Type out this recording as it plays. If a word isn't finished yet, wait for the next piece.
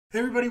Hey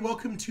everybody,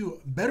 welcome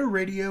to Better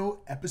Radio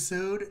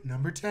episode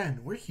number 10.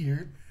 We're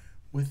here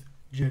with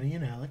Jenny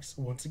and Alex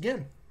once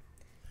again.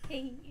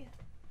 Hey.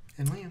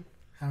 And Liam,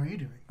 how are you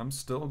doing? I'm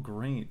still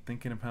great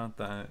thinking about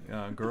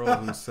that girl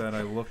who said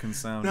I look and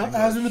sound No, English.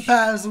 as in the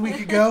past, a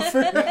week ago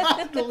for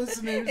the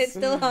listeners. It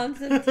still haunts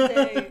him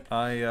today.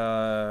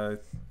 We're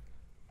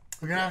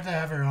going to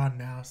have her on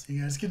now so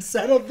you guys can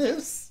settle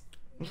this.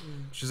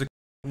 She's a...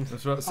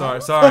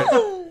 Sorry.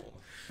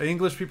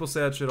 English people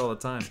say that shit all the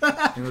time.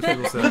 English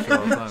people say that shit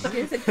all the time.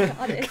 She's a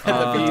goddess.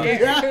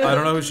 I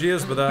don't know who she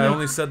is, but I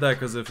only said that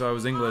because if I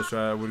was English,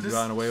 I would have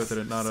gotten away with it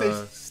and not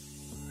a...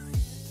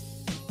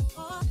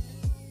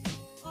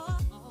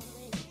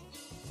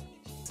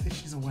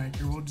 She's a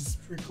wanker. We'll just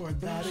record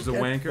that. She's a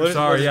again. wanker?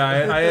 Sorry, yeah,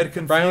 I had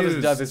confused. Brian will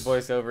just dub his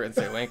voice over and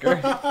say wanker.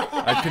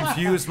 I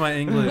confused my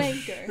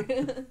English.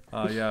 Wanker.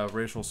 Yeah,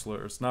 racial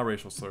slurs. Not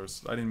racial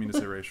slurs. I didn't mean to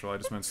say racial. I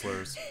just meant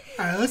slurs.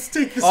 Alright, let's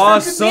take this.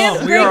 Awesome. We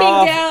are breaking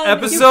off. down.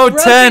 Episode You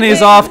 10 broke is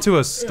it. off to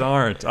a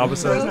start.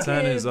 Episode broke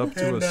 10 it. is up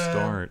to a And,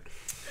 start.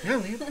 Yeah,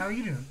 Liam, how are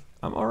you doing?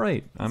 I'm all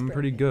right. I'm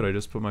pretty broken. good. I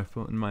just put my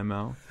foot in my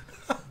mouth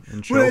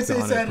and When I choked say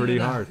on it pretty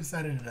hard. It's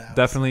edited out.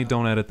 Definitely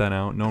don't edit that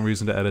out. No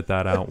reason to edit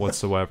that out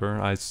whatsoever.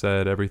 I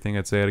said everything.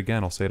 I'd say it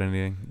again. I'll say it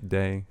any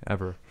day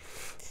ever.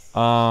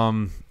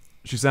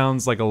 She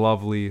sounds like a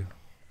lovely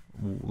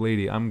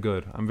lady. I'm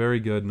good. I'm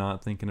very good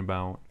not thinking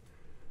about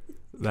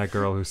that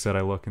girl who said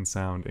I look and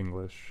sound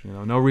English. You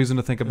know, no reason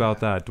to think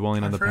about that.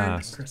 Dwelling on My the friend,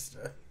 past.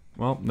 Krista.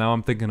 Well, now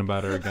I'm thinking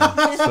about her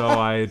again. So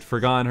I'd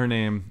forgotten her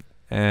name,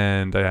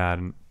 and I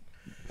hadn't.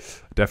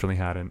 Definitely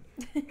hadn't.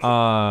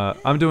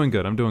 I'm doing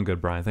good. I'm doing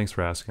good, Brian. Thanks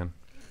for asking.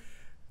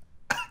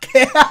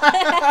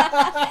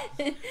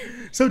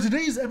 So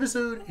today's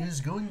episode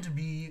is going to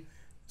be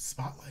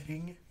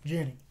spotlighting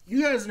Jenny.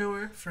 You guys know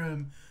her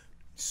from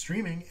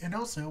streaming and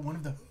also one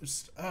of the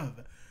hosts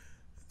of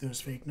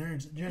Those Fake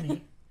Nerds.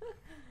 Jenny,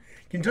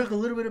 can you talk a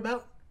little bit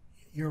about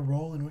your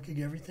role in Wicked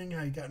Everything,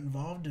 how you got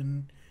involved,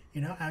 and you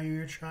know how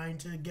you're trying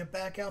to get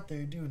back out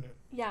there doing it?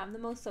 Yeah, I'm the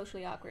most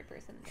socially awkward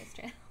person in this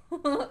channel.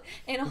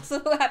 And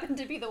also happened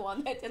to be the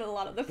one that did a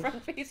lot of the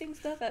front-facing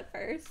stuff at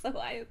first, so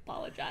I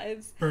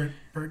apologize. Burnt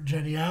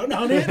Jenny out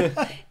on it.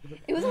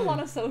 It was a lot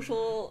of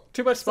social...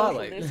 Too much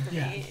spotlight. socialness for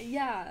Yeah. me.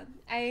 Yeah,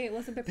 I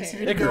wasn't Is prepared. she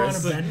gonna go on a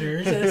Icarus. bender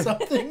or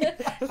something?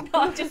 No,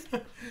 I'm just...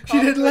 She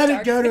didn't let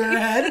it go to her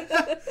head.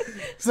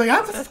 It's like,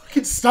 I'm the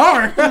fucking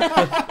star.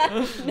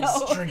 No,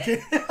 Just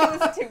drinking. it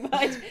was too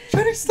much.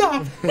 Jenny,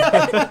 stop.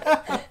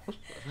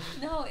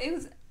 No,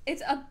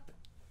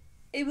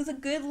 it was a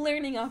good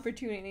learning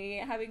opportunity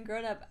having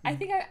grown up. I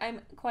think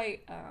I'm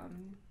quite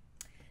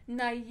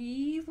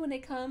naive when it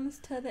comes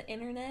to the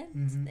internet,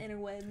 the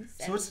interwebs,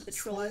 So and what's the it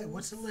trolls. like?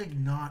 What's it like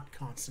not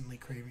constantly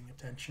craving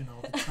attention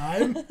all the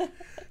time?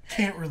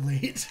 Can't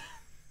relate.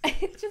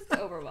 It's just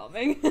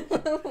overwhelming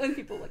when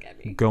people look at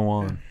me. Go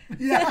on.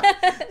 Yeah.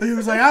 He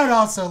was like, I would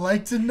also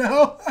like to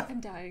know.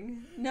 I'm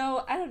dying.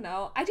 No, I don't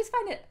know. I just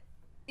find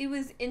it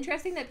was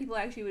interesting that people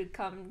actually would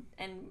come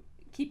and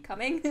keep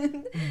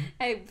coming.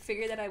 I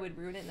figured that I would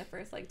ruin it in the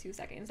first 2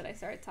 seconds that I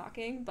started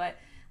talking, but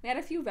we had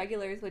a few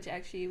regulars, which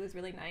actually was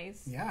really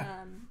nice.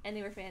 Yeah. And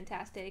they were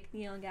fantastic.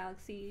 Neon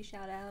Galaxy,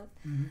 shout out.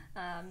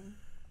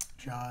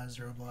 Jaws,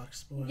 Roblox,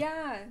 spoil.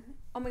 Yeah.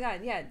 Oh my god,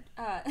 yeah.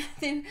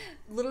 Then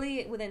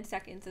literally within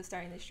seconds of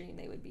starting the stream,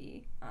 they would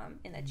be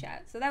in the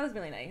chat. So that was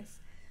really nice.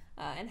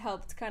 And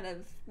helped kind of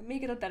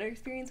make it a better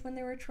experience when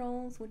there were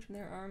trolls, which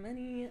there are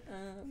many.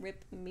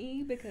 Rip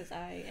me, because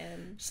I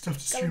am Stuff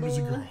to stream as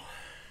a girl.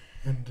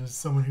 And as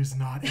someone who's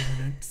not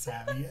internet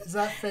savvy. Is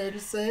that fair to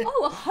say?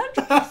 Oh,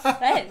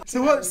 100%.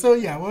 So what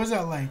was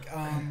that like?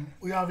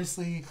 We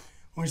obviously,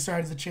 when we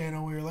started the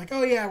channel, we were like,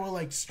 oh yeah,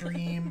 we'll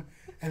stream.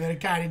 And then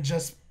it kind of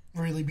just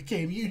really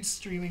became you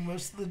streaming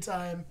most of the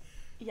time.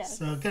 Yes.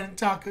 So kind of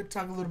talk a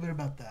little bit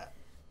about that.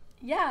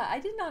 Yeah, I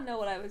did not know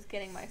what I was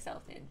getting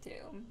myself into.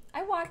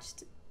 I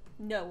watched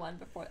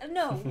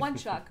One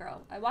Shot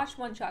Girl. I watched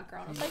One Shot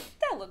Girl and I was like,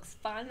 that looks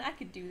fun. I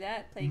could do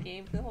that. Play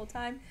games the whole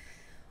time.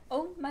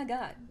 Oh my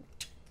god.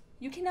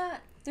 You cannot...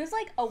 There's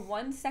a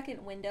 1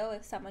 second window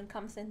if someone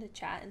comes into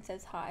chat and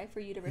says hi for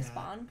you to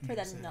respond, for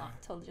them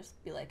not to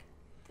just be like,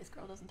 this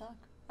girl doesn't talk.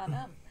 I'm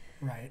out.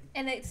 Right.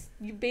 And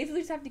you basically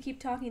just have to keep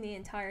talking the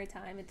entire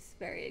time. It's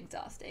very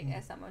exhausting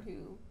as someone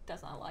who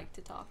does not like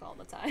to talk all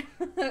the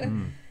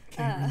time.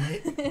 Can't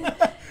relate.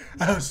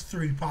 I host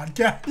 3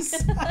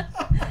 podcasts.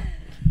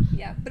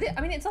 Yeah, but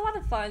it's a lot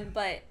of fun,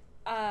 but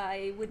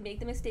I would make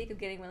the mistake of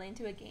getting really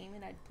into a game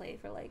and I'd play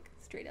for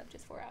straight up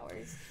just 4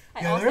 hours.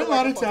 Yeah, there are a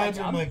lot of times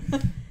I'm like,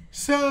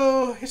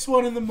 so it's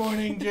 1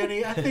 a.m,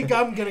 Jenny. I think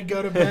I'm gonna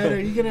go to bed. Are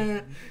you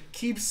gonna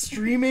keep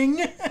streaming?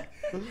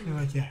 You're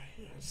like, yeah,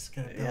 just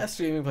gonna go. Yeah,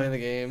 streaming, playing the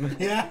game.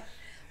 Yeah.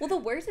 Well, the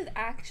worst is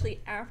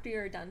actually after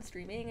you're done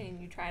streaming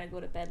and you try to go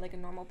to bed like a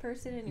normal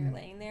person and you're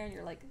laying there and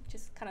you're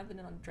just kind of in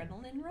an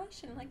adrenaline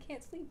rush and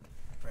can't sleep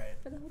Right.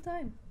 for the whole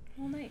time,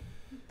 all night.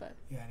 But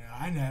Yeah, no,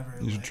 I never.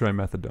 You should try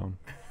methadone.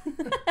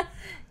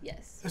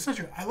 yes, That's not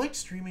true. I like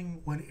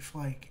streaming when if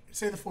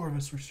say the 4 of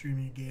us were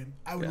streaming a game.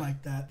 I would Yeah.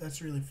 like that.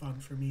 That's really fun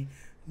for me.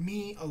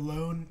 Me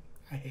alone,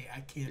 I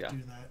can't Yeah. do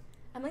that.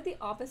 I'm like the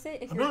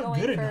opposite. If I'm you're not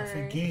going good for enough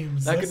at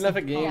games. Not That's good enough the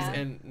at games Yeah.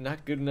 and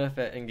not good enough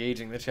at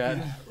engaging the chat.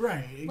 Yeah,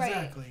 right,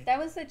 exactly. Right. That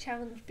was the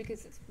challenge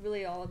because it's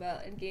really all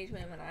about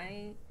engagement when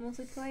I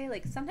mostly play.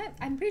 Like sometimes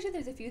I'm pretty sure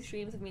there's a few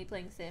streams of me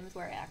playing Sims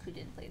where I actually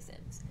didn't play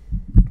Sims.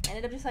 I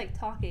ended up just like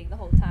talking the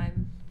whole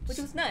time, which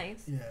was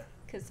nice Yeah.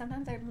 because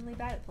sometimes I'm really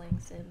bad at playing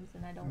Sims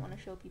and I don't want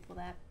to show people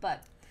that.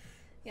 But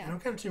yeah, I'm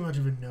kind of too much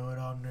of a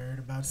know-it-all nerd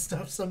about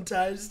stuff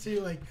sometimes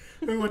too. Like,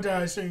 remember one time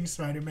I was showing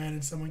Spider-Man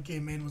and someone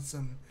came in with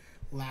some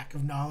lack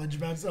of knowledge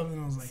about something.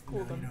 I was like, School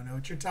no, them. you don't know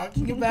what you're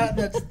talking about.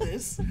 That's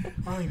this. I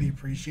don't think they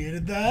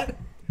appreciated that.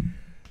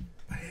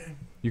 But,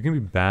 You can be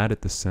bad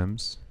at The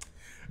Sims.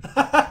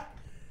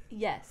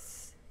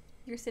 yes,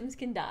 your Sims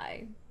can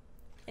die,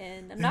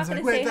 and I'm And not it's like,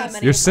 gonna wait, say how that's-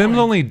 many. Your of Sims them-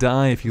 only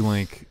die if you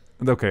like.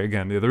 Okay,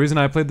 again, the reason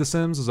I played The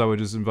Sims is I would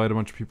just invite a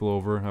bunch of people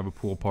over, have a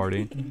pool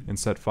party, and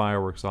set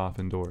fireworks off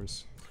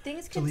indoors.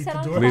 Things can Delete set the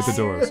on doors. fire. Delete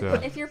the doors,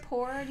 yeah. If you're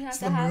poor and you have It's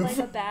to the have move.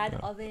 like a bad Yeah.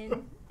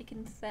 oven, it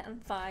can set on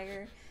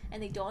fire.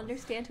 And they don't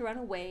understand to run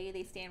away.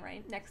 They stand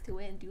right next to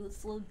it and do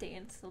this little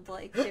dance of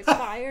like there's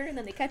fire, and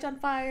then they catch on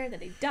fire, and then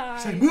they It's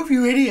die. like, move,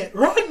 you idiot,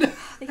 run!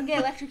 They can get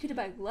electrocuted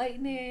by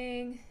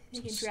lightning.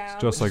 They can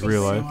drown. just which like they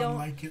real really life. Don't,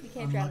 Unlike it, you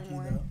can't drown unlucky,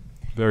 anymore.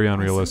 Very though.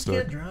 unrealistic.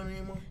 Sims can't drown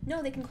anymore.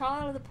 No, they can crawl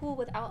out of the pool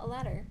without a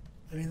ladder.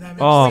 I mean, that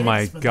makes Oh sense, my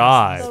but that's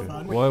god. not So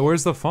fun. weird.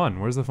 Where's the fun?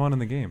 Where's the fun in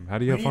the game? How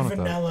do you We have need fun with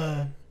that?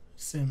 vanilla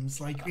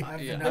Sims, like we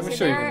have yeah, vanilla. I'm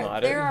sure you can there,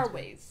 mod there it. are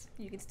ways.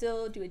 You can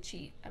still do a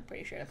cheat. I'm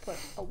pretty sure to put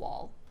a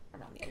wall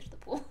around the edge of the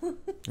pool.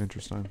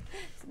 Interesting.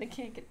 So they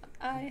can't get.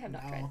 I have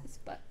not No. tried this,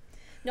 but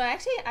no,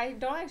 I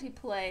don't actually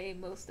play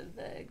most of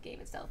the game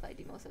itself. I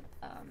do most of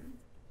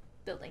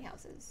building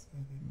houses.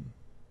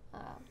 Mhm.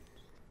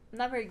 I'm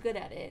not very good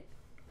at it,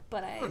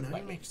 but I I don't know,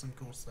 like you it. make some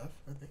cool stuff,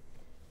 I think.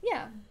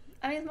 Yeah,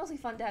 I mean it's mostly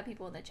fun to have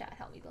people in the chat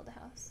help me build a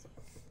house.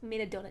 We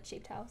made a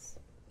donut-shaped house.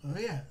 Oh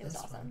yeah, It was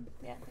that's awesome. fun.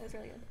 Yeah, it was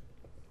really good.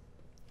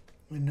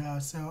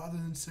 And so, other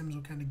than Sims,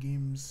 what kind of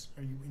games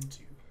are you into?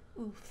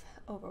 Oof,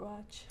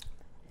 Overwatch.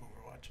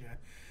 Overwatch,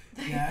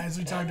 yeah. Yeah, as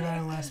we talked about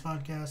in the last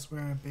podcast,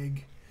 we're a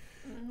big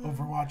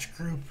Overwatch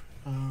group.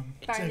 Finally,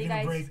 Taking a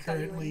guys break got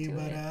you currently, into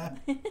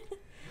but it.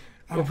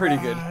 We're pretty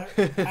good.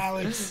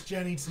 Alex,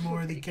 Jenny,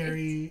 Tamora, they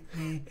carry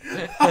me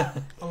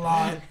a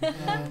lot.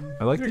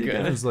 I like You're that you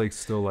good. guys like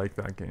still like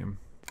that game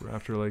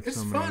after like It's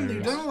so fun. many They've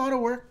years. done a lot of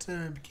work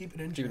to keep it Keep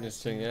it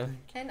interesting. interesting, yeah. I think.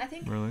 And I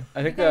think Really? I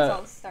you think guys that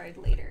all started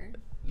later.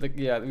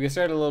 yeah, we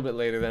started a little bit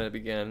later than it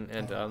began,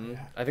 and Oh, yeah, I think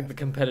definitely. the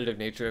competitive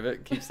nature of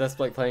it keeps us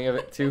like playing of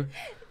it too,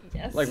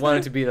 Yes. like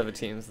wanting to beat other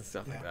teams and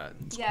stuff like Yeah.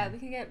 that. Yeah, we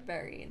can get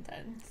very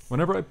intense.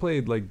 Whenever I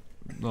played like,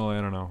 well,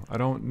 I don't know. I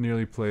don't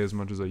nearly play as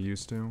much as I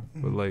used to,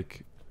 but Mhm.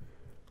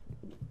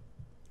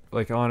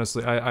 like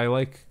honestly, I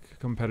like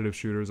competitive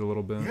shooters a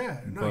little bit.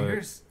 Yeah, no, but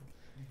you're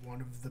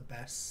one of the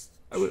best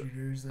I w-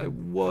 shooters. I that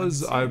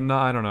was. I've seen. I'm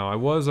not. I don't know. I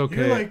was okay.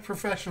 You're like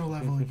professional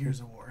level in Gears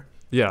of War.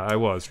 Yeah, I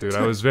was, dude.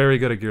 I was very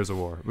good at Gears of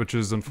War, which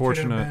is Could've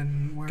unfortunate.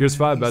 been wearing Gears an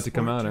 5 about to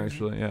come esport out jersey.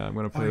 actually. Yeah, I'm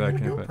gonna play Oh, that you're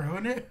gonna go campaign. pro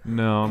in it?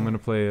 No, I'm gonna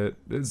play it.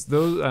 It's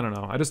those. I don't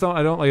know. I just don't.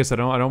 I don't. Like I said,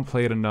 I don't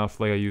play it enough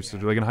like I used Yeah.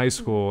 to. Like in high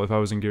school, if I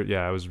was in Gear,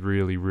 yeah, I was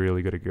really,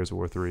 really good at Gears of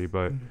War 3.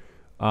 But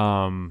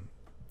Mhm.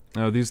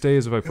 no, these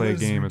days if I It play a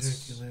was game,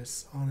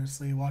 ridiculous.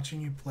 Honestly,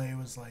 watching you play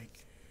was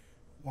like,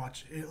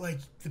 watch it. Like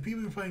the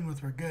people you're playing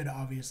with were good,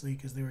 obviously,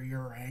 because they were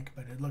your rank,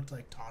 but it looked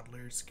like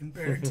toddlers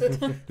compared to.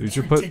 dude, you It's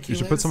should put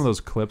ridiculous. some of those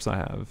clips I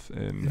have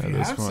in If you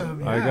this have one.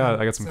 some, I yeah,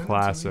 got some send them to me.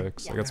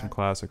 classics. I Yeah. got some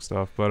classic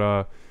stuff.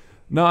 But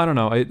no, I don't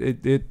know.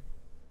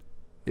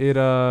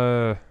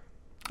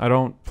 I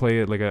don't play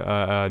it like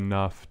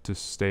enough to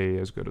stay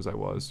as good as I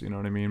was. You know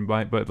what I mean?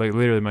 But like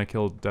literally, my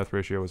kill death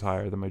ratio was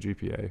higher than my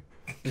GPA,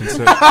 It's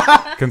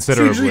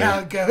considerably. usually how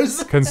it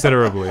goes.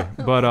 Considerably.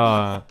 But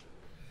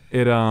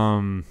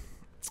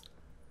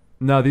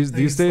no, these I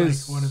think it's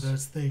days. like one of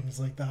those things.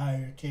 Like the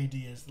higher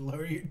KD is, the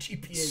lower your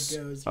GPA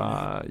goes. you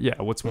know?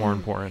 Yeah, what's more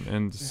important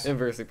and Yeah.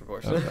 Inversely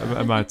proportional.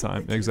 at my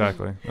time,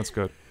 exactly. That's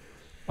good.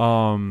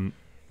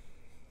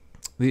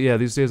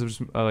 These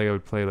days I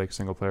would play like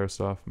single player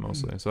stuff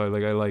mostly. So I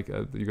like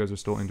you guys are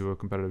still into a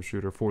competitive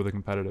shooter for the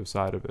competitive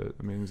side of it.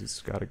 I mean,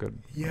 it's got a good.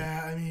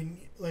 Yeah, I mean,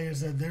 like I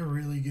said, they're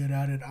really good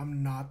at it.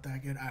 I'm not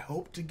that good. I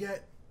hope to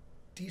get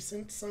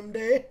decent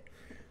someday.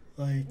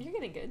 Like, You're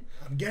getting good.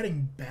 I'm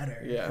getting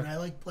better. Yeah. And I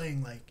like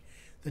playing like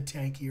the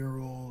tankier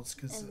roles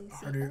because And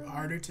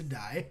harder to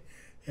die,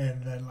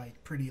 and then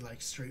like pretty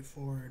like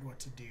straightforward what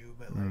to do.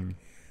 But Mm.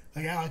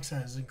 like Alex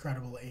has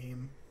incredible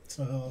aim,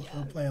 so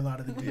he'll play a lot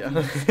of the Yeah.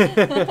 different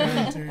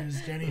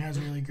characters. Jenny has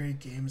a really great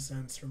game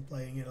sense from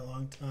playing it a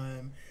long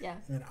time, Yeah.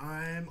 and then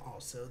I'm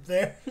also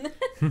there.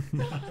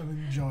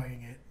 I'm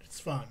enjoying it. It's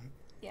fun.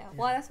 Yeah.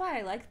 Well, that's why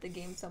I like the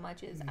game so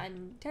much. Is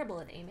I'm terrible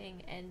at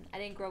aiming, and I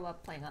didn't grow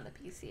up playing on the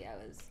PC. I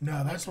was. No,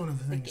 on, that's like, one of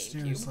the things too.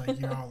 It's GameCube. like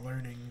you're all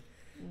learning,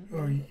 Mhm.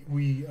 or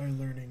we are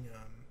learning, a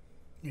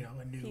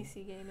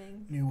PC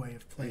gaming. new way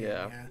of playing.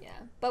 Yeah. Yeah,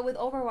 but with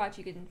Overwatch,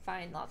 you can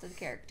find lots of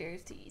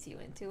characters to ease you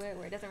into it,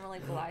 where it doesn't really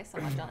rely so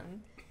much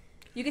on.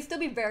 You can still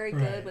be very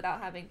good Right.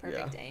 without having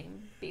perfect Yeah.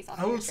 aim based off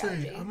I of will your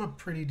strategy. say I'm a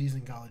pretty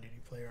decent Call of Duty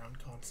player on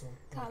console.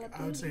 Call Like, of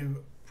I would say Duty.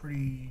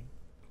 pretty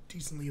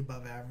decently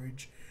above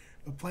average.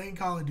 But playing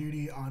Call of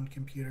Duty on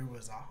computer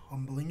was a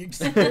humbling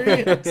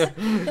experience.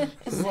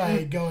 It's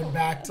like going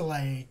back to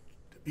like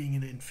being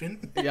an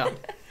infant. Yeah.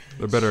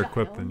 They're better Child.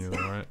 equipped than you,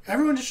 though, right?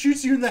 Everyone just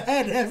shoots you in the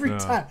head every Yeah.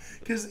 time.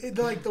 Because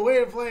like the way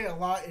to play a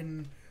lot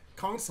in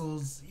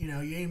consoles, you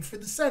know, you aim for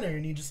the center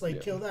and you just like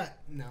Yeah. kill that.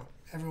 No,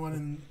 everyone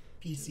in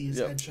PC is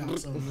Yep.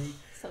 headshots only.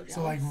 So jealous.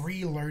 So like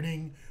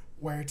relearning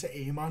where to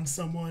aim on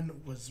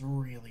someone was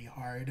really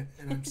hard,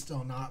 and I'm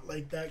still not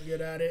like that good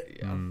at it.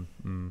 Yeah.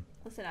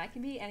 Listen, I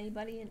can beat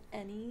anybody in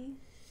any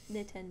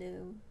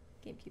Nintendo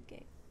GameCube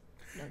game.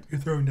 No, You're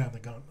throwing down the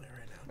gauntlet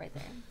right now. right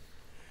there.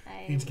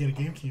 I, You need to get a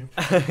GameCube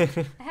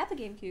I have a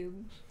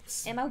GameCube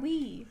and my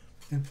Wii.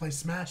 and play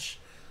Smash.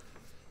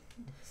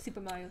 Super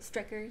Mario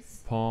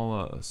Strikers.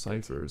 Paul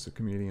Cipher is a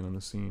comedian on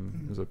the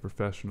scene. He's a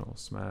professional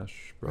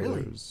Smash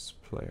Really? Brothers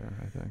player,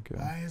 I think. Yeah.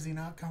 Why has he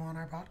not come on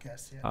our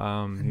podcast yet?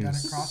 And done a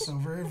He's.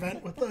 crossover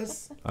event with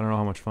us? I don't know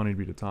how much fun he'd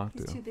be to talk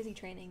He's to. too busy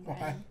training. Why?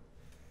 Brian.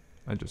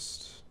 I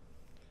just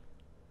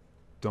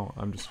don't.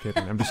 I'm just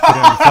kidding. I'm just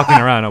kidding. I'm fucking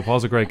around. No,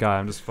 Paul's a great guy.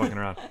 I'm just fucking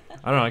around.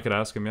 I don't know. I could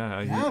ask him.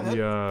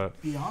 Yeah.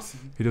 Be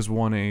awesome. He just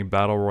won a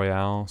battle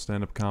royale,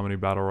 stand-up comedy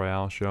battle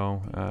royale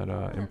show at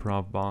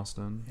Improv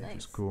Boston, which is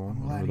Nice. cool.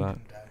 I'm glad Remember he that?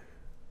 didn't die.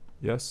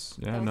 Yes.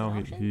 Yeah. That was No. an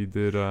He option?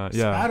 did. It's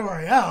Yeah. Battle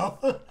Royale.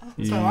 That's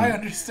He- how I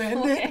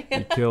understand it. Okay.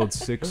 He killed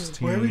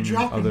Where are we 16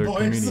 dropping, other boys?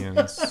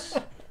 comedians.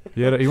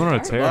 He went on a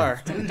Dark tear.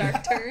 bar. Took a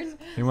dark turn.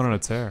 He went on a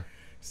tear.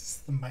 This is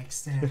the mic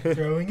stand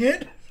throwing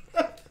it.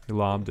 He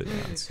lobbed it. Yeah,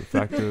 it's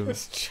effective.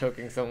 Just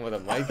choking someone with a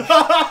mic.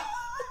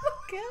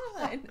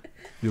 God.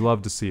 You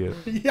love to see it.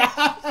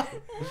 Yeah.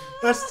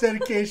 That's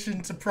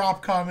dedication to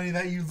prop comedy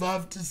that you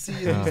love to see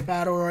in Yeah. these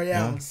Battle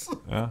Royales.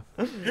 Yeah.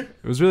 It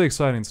was really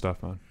exciting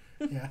stuff, man.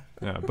 Yeah.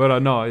 Yeah. But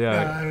no. Yeah,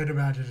 Yeah. I would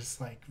imagine it's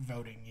like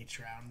voting each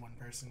round. One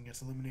person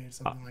gets eliminated,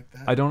 something like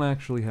that. I don't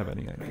actually have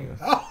any idea.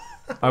 Oh,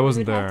 I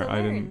wasn't We'd have there. to I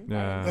learn. didn't.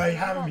 Yeah. I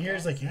have him here.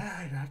 He's like,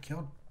 yeah, I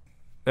killed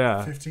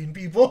Yeah. 15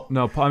 people.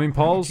 No. I mean,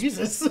 Paul's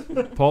Jesus.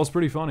 Paul's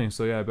pretty funny.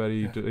 So yeah, I bet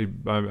Yeah.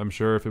 I'm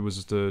sure if it was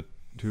just the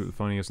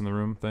funniest in the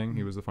room thing,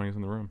 he was the funniest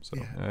in the room. So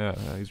Yeah.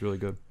 yeah, he's really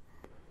good.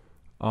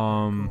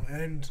 Cool.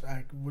 And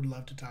I would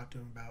love to talk to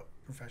him about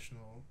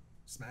professional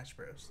Smash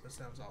Bros. That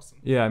sounds awesome.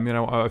 Yeah, I mean,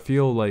 I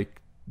feel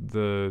like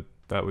that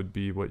would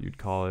be what you'd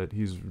call it.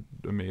 He's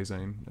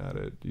amazing at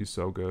it. He's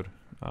so good.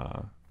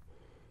 I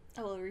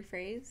will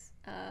rephrase.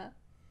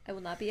 I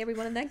will not be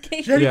everyone in that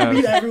game. Jenny Yeah. can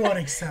beat everyone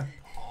except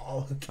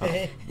Paul,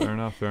 okay? Fair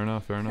enough.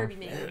 Kirby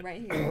Maiden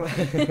right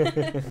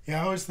here.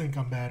 Yeah, I always think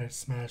I'm bad at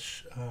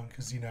Smash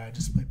because, I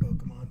just play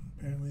Pokemon.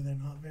 Apparently they're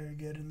not very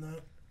good in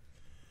that.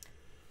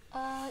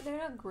 They're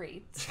not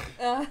great.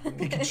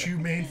 Pikachu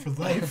made for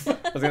life.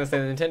 I was gonna say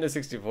the Nintendo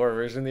 64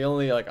 version. The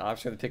only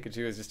option with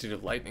Pikachu is just to do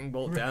the lightning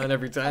bolt down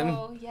every time.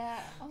 Oh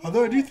yeah. Oh,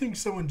 Although I do yeah. think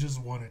someone just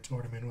won a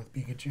tournament with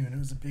Pikachu and it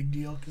was a big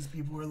deal because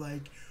people were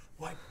like,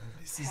 what?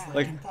 This is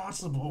like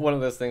impossible. One of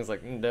those things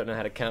don't know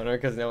how to counter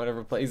because no one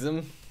ever plays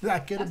them.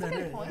 That could have That's a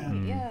been good it.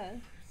 point. Yeah.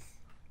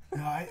 Yeah.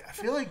 No, I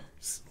feel like,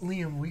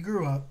 Liam, we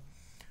grew up.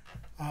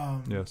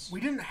 Yes. We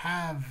didn't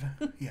have.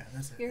 Yeah,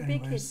 that's it. You're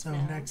big Anyways, kids so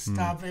now. next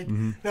topic.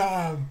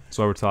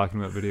 So we're talking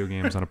about video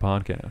games on a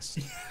podcast.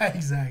 Yeah,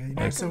 exactly.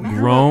 No, Like so we grew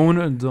up, grown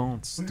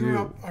adults we grew do.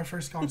 up. Our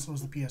first console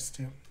was the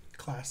PS2.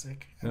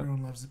 Classic.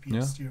 Everyone loves the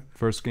Yeah. PS2.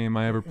 First game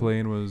I ever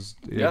played was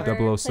Yeah.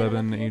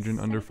 007 Played on Agent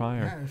PS2. Under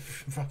Fire. Yeah,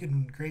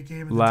 fucking great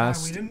game. At the time. We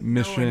Last didn't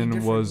know any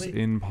mission was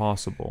differently.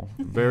 impossible.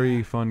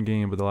 Very fun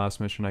game, but the last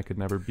mission I could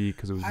never beat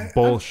because it was I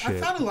bullshit.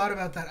 thought a lot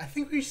about that. I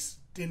think we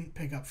didn't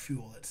pick up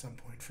fuel at some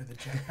point for the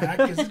jetpack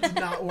because it did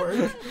not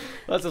work.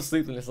 Lots of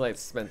sleepless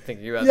nights spent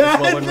thinking about Yeah,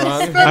 this one went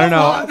wrong. I don't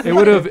know. It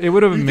would have We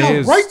go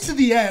amazed. right to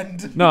the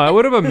end. No, it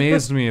would have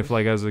amazed me if,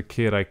 like, as a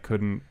kid, I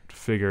couldn't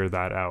figure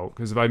that out.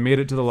 Because if I made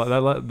it to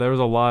there was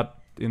a lot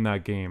in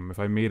that game. If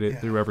I made it Yeah.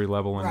 through every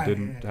level and Right,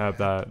 didn't yeah, have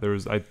that,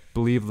 I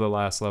believe the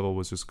last level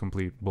was just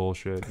complete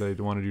bullshit. They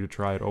wanted you to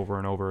try it over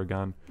and over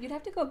again. You'd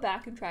have to go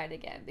back and try it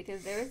again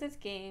because there was this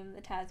game,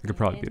 the could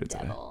probably Tasmanian beat it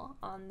today. Devil,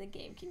 on the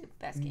GameCube.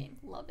 Best game,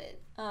 love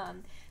it.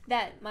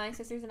 That my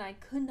sisters and I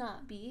could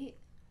not beat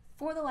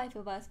for the life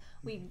of us.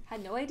 We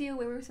had no idea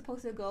where we were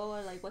supposed to go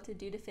or like what to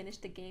do to finish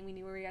the game. We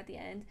knew we were at the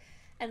end,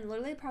 and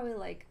literally probably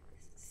like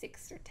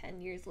 6 or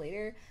 10 years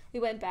later, we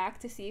went back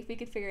to see if we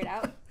could figure it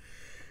out.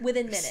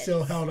 Within minutes.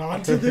 Still held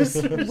on to this.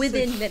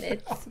 Within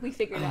minutes, we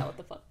figured out what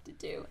the fuck to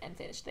do and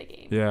finished the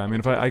game. Yeah, I mean,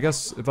 if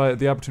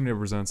the opportunity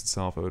presents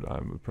itself, I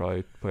would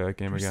probably play that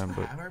game We again.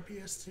 still But have our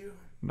PS2.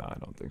 no, I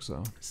don't think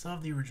so. Still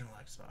have the original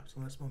Xbox,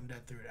 unless Mom and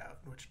Dad threw it out,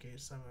 in which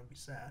case I'm gonna be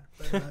sad.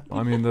 But,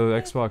 I mean, the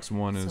Xbox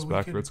One is So we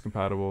backwards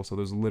compatible, so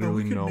there's but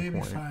literally we could no maybe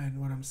point. find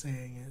what I'm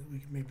saying is we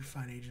could maybe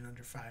find Agent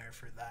Under Fire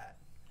for that.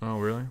 Oh,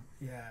 really?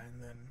 Yeah,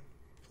 and then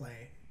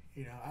play.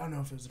 I don't know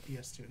if it was a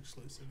PS2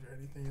 exclusive or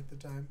anything at the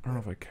time. I don't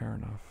know if I care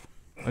enough.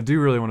 I do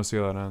really want to see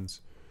how that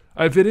ends.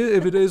 If it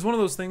is one of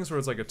those things where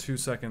it's like a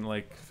 2-second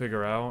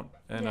figure out,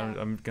 and Yeah.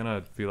 I'm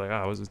gonna be like,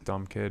 I was this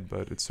dumb kid,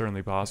 but it's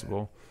certainly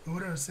possible. But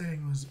what I was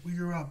saying was we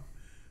grew up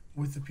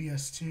with the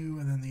PS2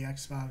 and then the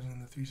Xbox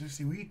and the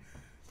 360.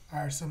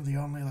 are some of the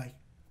only like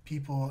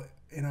people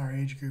in our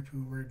age group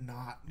who were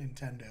not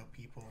Nintendo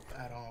people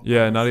at all.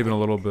 Yeah, not even a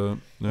little bit.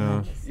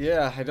 Yeah.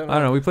 Yeah, I don't know. I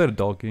don't know. We played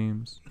adult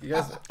games. You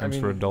guys, I Games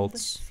mean, for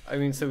adults. I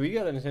mean, so we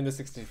got a Nintendo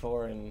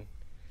 64 in,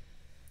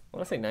 I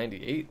want to say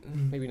 98,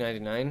 maybe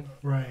 99.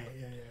 Right,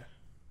 yeah.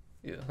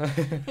 Yeah.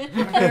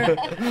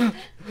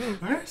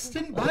 Parents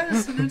didn't buy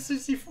us an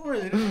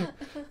N64.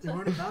 They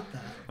weren't about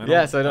that.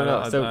 Yeah, so I don't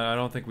know. So I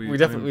don't think we. we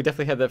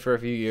definitely had that for a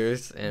few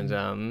years,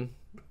 and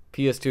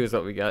PS2 is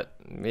what we got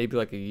maybe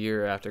like a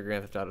year after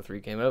Grand Theft Auto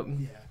 3 came out.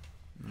 Yeah.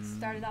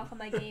 Started off on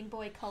my Game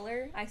Boy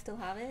Color. I still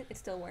have it. It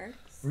still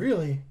works.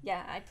 Really?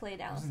 Yeah, I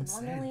played Alice in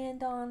insane.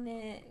 Wonderland on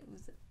it. It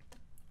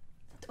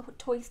was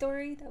Toy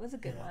Story. That was a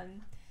good Yeah.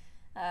 one.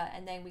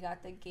 And then we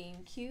got the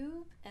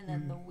GameCube, and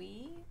then the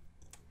Wii.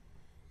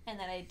 And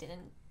then I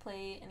didn't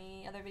play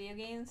any other video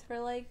games for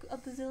like a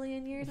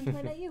bazillion years until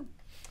I met you.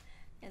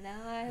 And now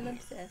I'm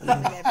obsessed with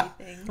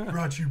everything.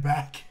 Brought you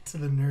back to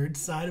the nerd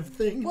side of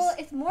things. Well,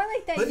 it's more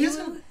like that But you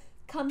isn't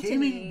come to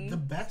gaming me. the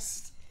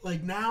best.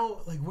 Like now,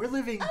 like we're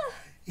living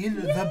in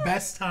the yeah.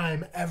 best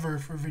time ever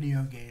for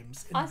video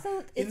games. And Also,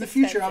 in it's the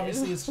future, expensive.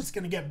 obviously, it's just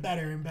gonna get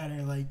better and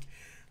better. Like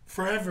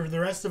forever, the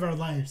rest of our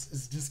lives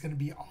is just gonna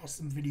be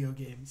awesome video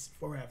games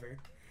forever.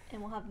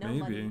 And we'll have no Maybe.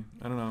 money.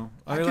 I don't know.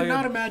 I mean,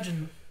 cannot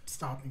imagine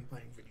stopping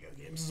playing video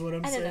games. Is what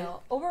I'm I don't saying.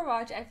 know.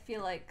 Overwatch, I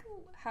feel like,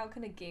 how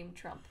can a game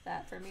trump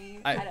that for me?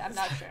 I'm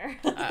not sure.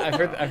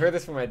 I've heard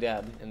this from my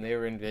dad, and they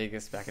were in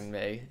Vegas back in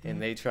May,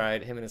 and they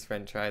tried, him and his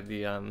friend tried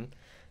the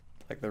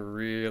like the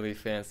really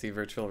fancy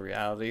virtual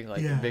reality,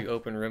 like Yeah. big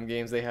open room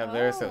games they have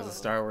there. So it was Oh. a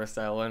Star Wars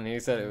style one. And he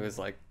said it was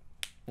like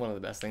one of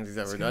the best things he's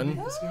ever It's gonna done. be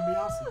awesome.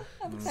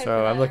 I'm excited for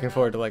So I'm that. looking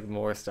forward to like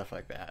more stuff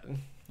like that.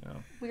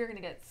 We are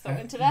gonna get so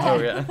Okay. into that. Oh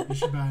yeah, You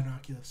should buy an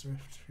Oculus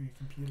Rift for your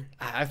computer.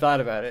 I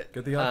thought about it.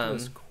 Get the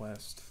Oculus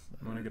Quest.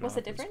 I'm gonna get What's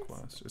an the Oculus difference?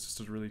 Quest. It's just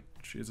a really,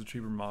 it's a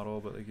cheaper model,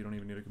 but like you don't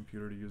even need a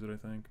computer to use it. I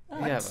think.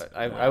 Oh, Yeah, but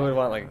I would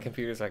want like a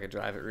computer so I could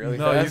drive it really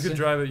No, fast. you could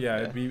drive it. Yeah,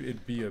 Yeah.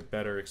 it'd be a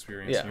better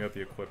experience. Yeah. And you have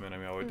the equipment. I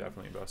mean, I would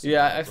definitely invest. in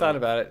Yeah, that, I've thought but-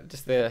 about it.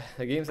 Just the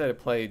games that I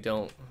play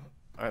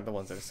aren't the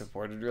ones that are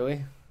supported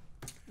really.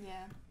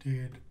 Yeah.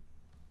 Dude,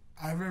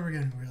 I remember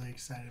getting really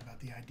excited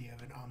about the idea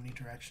of an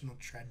omnidirectional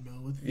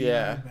treadmill with VR,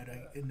 Yeah. but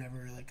it never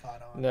really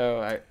caught on. No,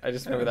 I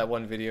just remember that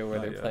one video where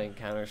Oh, they're yeah. playing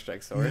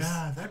Counter-Strike Source.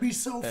 Yeah, that'd be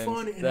so And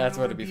fun. And that's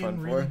what I it'd be be fun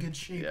in really for. good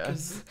shape Yeah.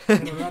 because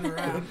I'm gonna run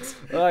around.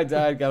 Well, I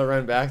died, gotta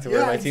run back to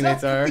where Yeah, my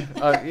teammates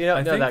exactly. are. You know,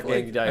 I no, think, that game,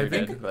 like, you die, you're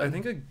dead. I But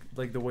think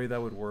like the way that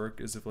would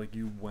work is if like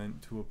you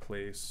went to a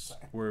place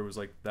where it was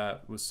like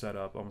that was set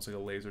up almost like a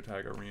laser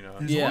tag arena,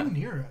 There's Yeah. one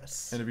near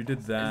us. and if you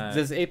did that,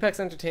 does Apex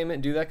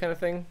Entertainment do that kind of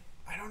thing?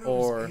 I don't know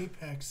or- if it's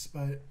Apex,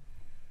 but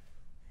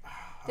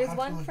I'll There's have to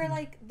one look for into-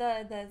 like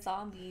the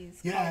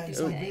zombies. Call Yeah, of it's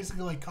Duty like thing.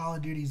 basically like Call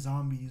of Duty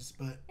zombies,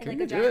 but In Can like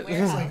you a do giant it? it's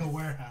warehouse. like a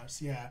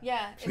warehouse. Yeah.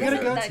 Yeah, it We gotta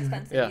wasn't go that to it.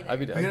 expensive Yeah, either. I'd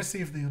be We down. gotta see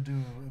if they'll do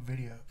a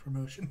video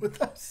promotion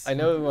with us. I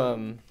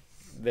know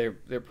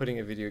they're putting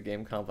a video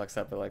game complex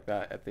up like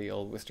that at the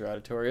old Worcester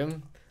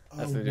Auditorium.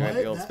 That's what they're doing at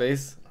the old That-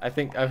 space. I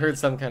think I've heard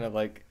some kind of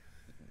like,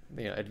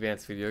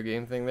 advanced video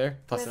game thing there,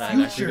 plus an Future,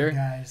 IMAX Future, shooter.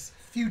 guys.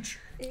 Future.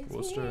 It's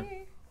Worcester. here.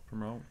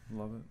 promote,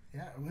 love it.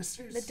 Yeah,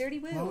 Worcester's The dirty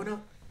wheel. blowing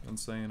up. Been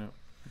saying it.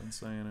 Been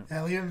saying it.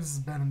 Yeah, Liam's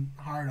been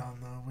hard on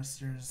though.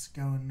 Worcester's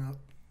going up.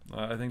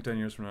 I think 10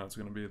 years from now, it's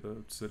gonna be the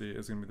city.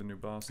 It's gonna be the new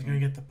They're Boston. gonna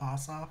get the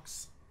Boss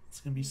Ox. It's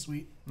gonna be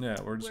sweet. Yeah,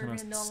 we're just We're gonna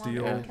gonna no longer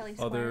steal have Kelly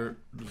other.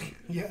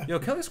 Yeah. Yo,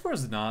 Kelly Square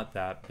is not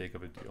that big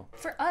of a deal.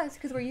 For us,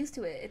 because we're used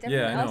to it. It's Yeah,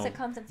 everyone I else know. that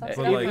comes and fucks But, it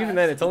up like- for Even us.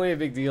 then, it's only a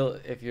big deal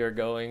if you're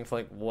going to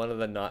like one of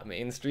the not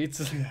main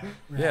streets. Yeah.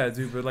 Right. Yeah,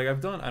 dude, but like I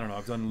don't know,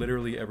 I've done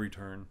literally every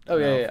turn. Oh,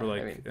 yeah, now yeah, For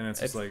like, I mean, and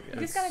it's just like You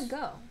just gotta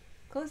go.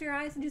 Close your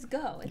eyes and just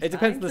go. It's It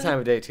depends fine. on the time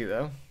of day too,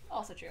 though.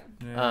 Also true.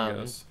 Yeah, I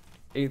Um, guess.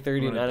 8:30,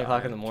 I'm gonna 9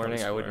 o'clock die in the in morning,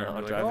 Kelly I would Square not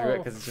and be drive like, through it "Oh,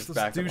 because it's just this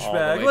backs up all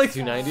douchebag." the way Like- to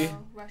 290.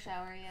 Oh, rush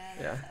hour, yeah.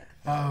 Yeah. that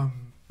sucks.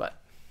 But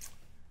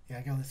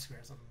Yeah, Kelly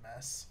Square's a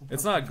mess. We'll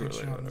It's put not a good,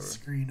 picture like, on the whatever.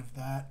 screen of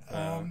that.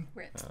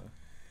 Rip.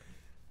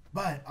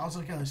 But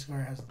also Kelly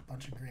Square has a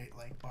bunch of great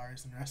like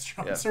bars and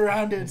restaurants Yeah.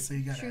 around it, so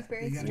you gotta.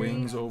 Shrewsbury you gotta Street.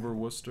 Wings go. over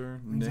Worcester,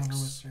 Wings over Nick's,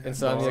 Worcester.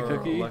 Insomnia Bar,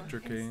 Cookie?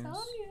 Electric Canes.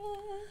 Insomnia.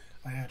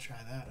 I gotta try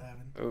that. I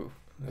haven't. ooh,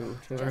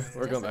 we're Just-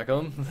 going back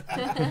home.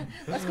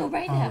 Let's go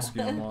right Oh, now. Whiskey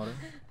and water.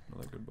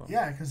 Another good bar.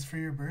 Yeah, because for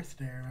your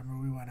birthday, I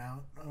remember we went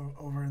out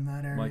over in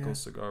that area. Michael's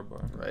Cigar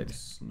Bar. Right.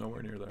 It's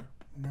nowhere near there.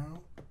 No,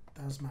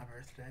 that was my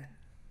birthday,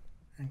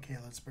 and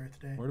Kayla's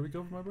birthday. Where did we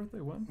go for my birthday?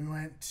 When? We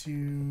went to.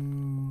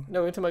 No,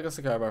 we went to Michael's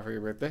Cigar Bar for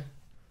your birthday.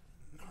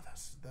 No, that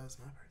was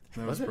my birthday.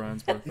 That Was was it?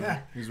 Brian's birthday.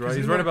 Yeah, He's 'cause right. we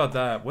He's right went- about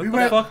that. What we the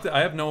went- fuck? I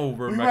have no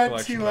We went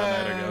recollection to of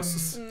that night, I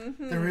guess.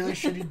 the really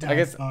shitty dive I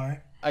guess-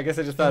 bar. I guess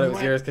I just thought We it was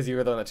went- yours because you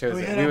were the one that chose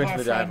We it. hit We up went to our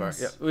the dive bar.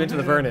 friends. Yeah, we went to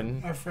the hit up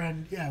Vernon. Our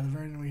friend, the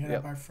Vernon. We hit Yep.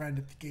 up our friend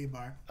at the gay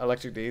bar.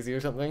 Electric Daisy or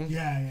something.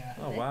 Yeah.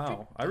 Oh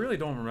wow! I really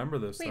don't remember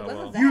this Wait, that what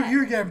well. was that? You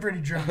were getting pretty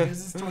drunk. It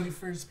was his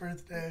 21st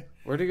birthday.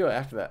 Where'd we go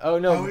after that? Oh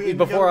no, Oh, we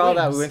before got all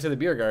that, wings. we went to the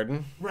beer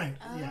garden. Right.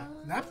 Yeah.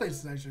 That place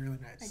is actually really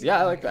nice. Yeah,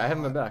 I like that. I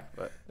haven't been back,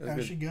 but it Yeah, we was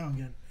good. should go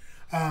again.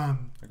 I go there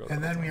all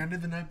And the then we time.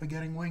 ended the night by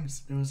getting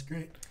wings. It was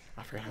great.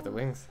 I forgot how the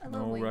wings. I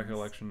love No wings.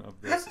 recollection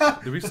of this.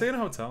 Did we stay in a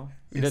hotel?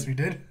 Yes, we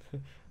did.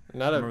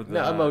 Not a Remember no,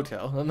 a that.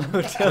 motel. A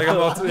motel. Like a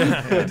motel,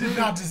 yeah. I did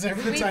not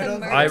deserve the Wait, the title.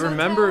 murder I motel?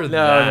 remember No,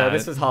 that. no,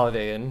 this was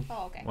Holiday Inn.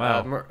 Oh, okay.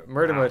 Wow.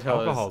 Murder Wow, Motel.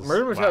 alcohol's-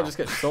 Murder Motel wow. just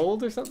gets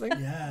sold or something?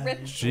 Yeah.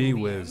 Rich. Gee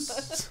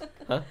whiz.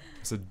 Huh?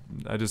 So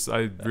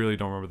I really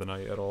don't remember the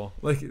night at all.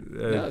 Like,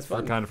 it's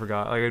fun. kind of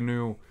forgot. Like, I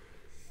knew it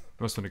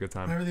must have been a good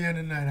time. Remember the end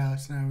of Night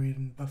House? Now we're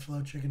eating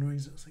buffalo chicken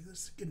wings. I was like, this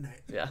is a good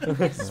night. Yeah.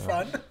 This is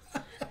Yeah. fun.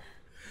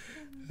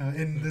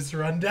 In this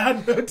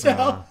rundown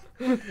hotel.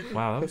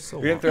 Wow, that was so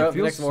We didn't long. throw It up the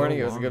feels next so morning.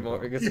 It was a long good ago.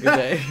 morning. It was a good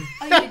day.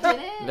 Oh, you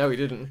didn't? No, we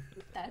didn't.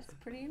 That's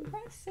pretty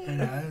impressive.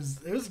 And,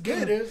 it was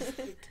good. It was,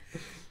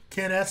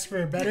 can't ask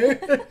for a better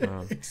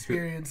No.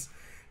 experience.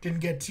 Didn't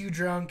get too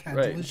drunk. Had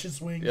Right. delicious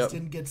wings. Yep.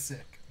 Didn't get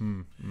sick.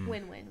 Win.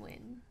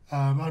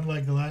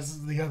 Unlike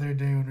the other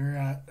day when we were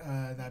at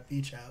that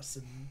beach house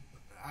and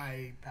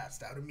I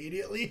passed out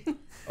immediately.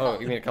 Oh,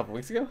 you mean a couple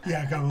weeks ago?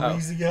 Yeah, a couple Oh.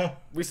 weeks ago.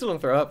 We still don't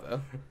throw up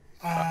though.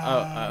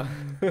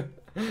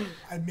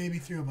 I maybe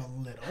threw up a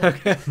little.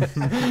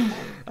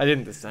 I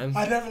didn't this time.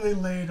 I definitely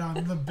laid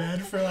on the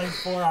bed for like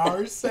 4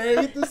 hours staring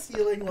at the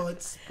ceiling while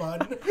it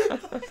spun.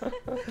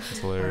 It's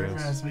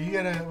hilarious. But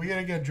we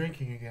gotta go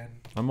drinking again.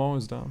 I'm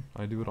always down.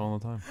 I do it all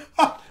the time.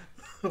 Wow.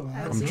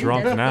 I'm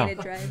drunk now.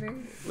 Driver.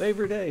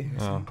 Labor Day.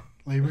 Oh,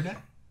 Labor Day?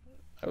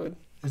 I would.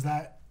 Is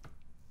that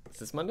Is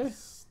this Monday?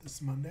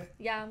 this Monday?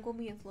 Yeah, I'm gonna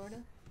be in Florida.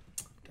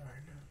 Darn.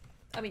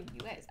 I mean, you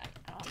guys. I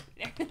don't have to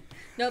be there.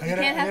 Nope, I you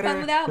gotta- can't I have gotta- fun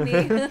without me.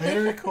 I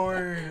gotta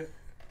record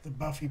the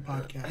Buffy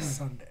podcast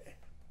Sunday.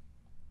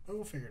 But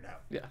we'll figure it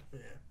out. Yeah. Yeah.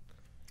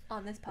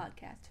 On this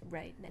podcast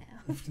right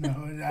now. No,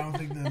 I don't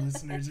think the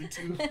listeners are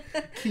too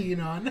keen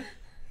on.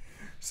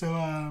 So,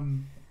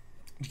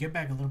 to get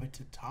back a little bit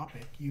to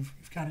topic, you've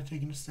kind of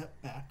taken a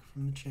step back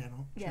from the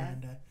channel, Yeah.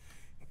 trying to,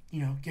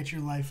 get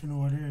your life in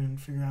order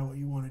and figure out what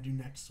you want to do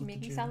next with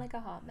Make the me channel. sound like a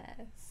hot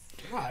mess.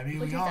 Well, I mean,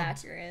 Which we is all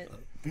accurate.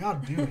 do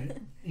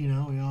it.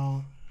 We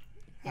all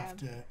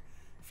have Yeah. to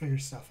figure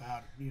stuff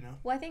out.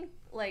 Well, I think,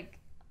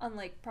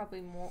 unlike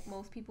probably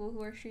most people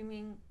who are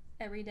streaming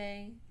every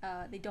day,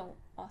 they don't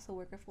also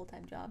work a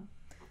full-time job.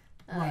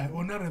 Right.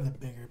 Well, none of the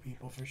bigger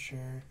people for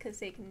sure. Because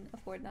they can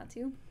afford not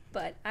to.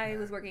 But I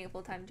was working a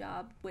full-time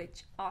job,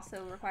 which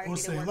also required We'll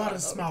me to say a work lot on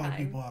of smaller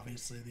overtime. people,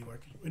 obviously, they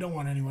work. We don't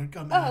want anyone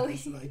coming Oh, at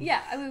us. Like,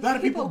 yeah. I mean, a lot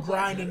of people who-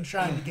 grinding,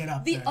 trying to get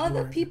up The there.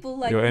 other We're- people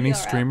like yo, me any are out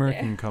streamer there.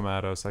 can come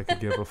at us. I could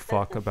give a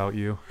fuck about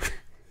you.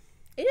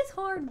 It is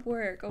hard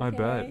work, okay? I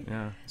bet.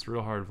 Yeah, it's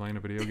real hard playing a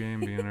video game,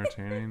 being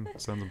entertaining.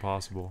 Sounds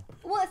impossible.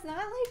 Well, it's not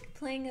like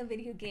playing a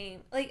video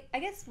game. Like, I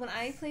guess when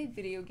I play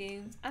video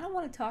games, I don't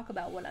want to talk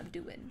about what I'm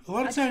doing. A lot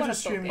I of just times wanna with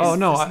streaming, focus. Oh,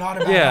 no, it's I- not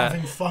about yeah.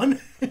 having fun.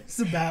 It's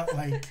about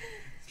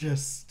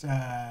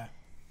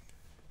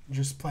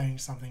just playing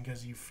something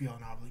because you feel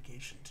an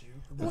obligation to.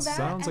 Well, That that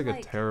sounds like and,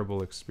 a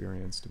terrible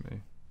experience to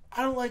me.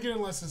 I don't like it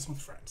unless it's with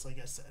friends, like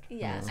I said.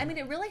 Yeah. Yeah. I mean,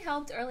 it really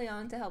helped early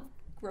on to help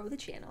grow the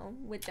channel,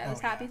 which I was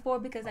Oh, happy yeah. for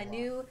because A I lot.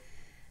 knew,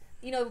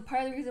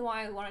 part of the reason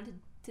why I wanted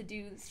to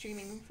do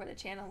streaming for the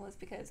channel was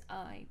because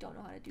I don't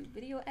know how to do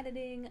video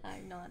editing.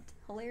 I'm not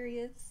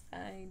hilarious.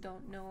 I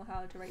don't know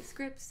how to write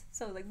scripts.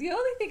 So, the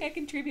only thing I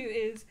contribute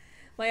is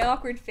my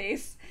awkward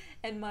face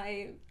and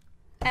my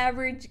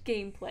average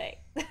gameplay.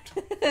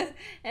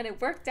 And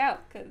it worked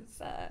out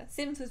because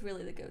Sims was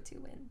really the go-to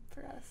win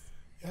for us.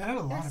 Yeah, I had a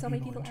lot There's of so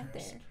many people people out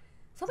interested. there.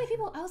 So many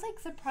people. I was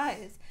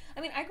surprised.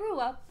 I mean, I grew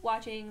up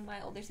watching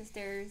my older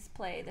sisters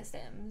play The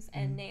Sims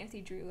and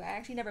Nancy Drew. I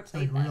actually never It's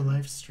played like real them.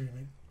 life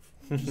streaming,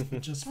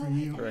 just for Oh,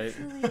 you. Right.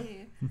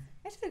 Actually,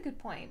 that's a good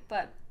point.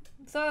 But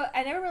so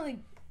I never really.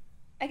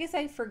 I guess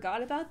I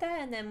forgot about that,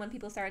 and then when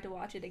people started to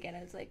watch it again,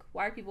 I was like,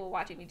 "Why are people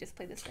watching me just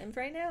play The Sims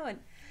right now?" And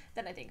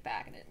then I think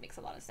back, and it makes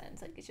a lot of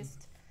sense. Like, it's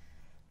just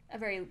a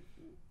very,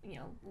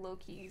 low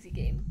key, easy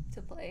game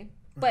to play.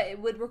 But it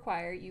would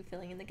require you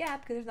filling in the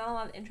gap because there's not a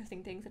lot of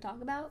interesting things to talk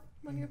about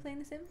when you're playing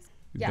The Sims.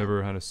 You've Yeah.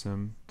 never had a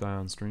sim die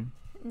on stream,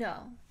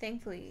 No,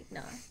 thankfully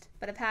not.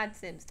 But I've had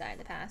Sims die in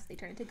the past. They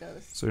turn into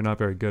ghosts. so you're not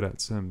very good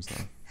at Sims,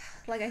 though.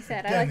 Like I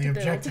said, I Again, like the to build.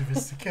 objective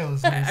is to kill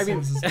as many I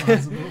mean, Sims as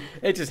possible.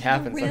 it just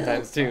happens Real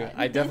sometimes too. fun.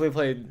 I definitely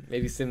played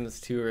maybe Sims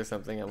 2 or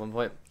something at one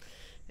point,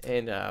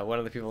 and one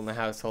of the people in the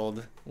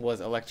household was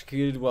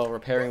electrocuted while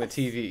repairing the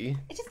TV.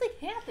 It just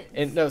happens.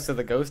 And no, so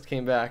the ghost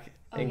came back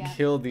Oh, and yeah.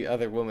 killed the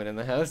other woman in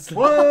the house.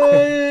 What?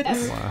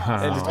 That's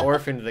And just Wow.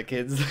 orphaned the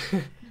kids.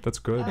 That's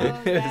good.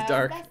 Oh, It's yeah,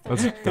 dark.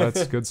 That's, the That's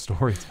worst. good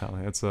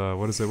storytelling. It's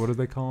what is it? What do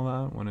they call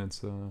that when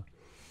it's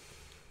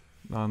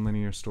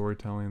non-linear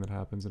storytelling that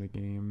happens in a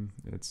game?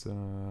 It's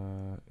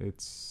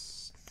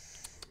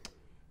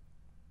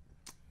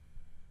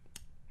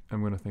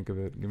I'm gonna think of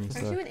it. Give me a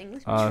Aren't you sec. an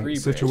English Tree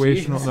major?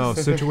 Situational. No,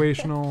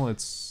 situational.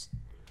 It's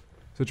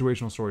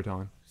situational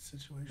storytelling.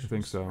 Situational I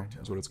think so,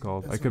 storytelling. is what it's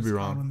called. That's I could what be it's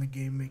called wrong. When the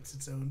game makes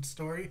its own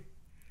story.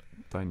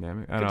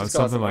 Dynamic. I Could don't know. just It's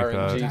call it something some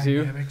like RNG. that. too?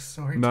 Dynamic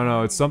storytelling.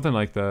 No, it's something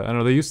like that. I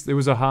know they used. It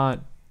was a hot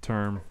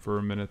term for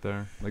a minute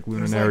there, like lunar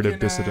There's like narrative in,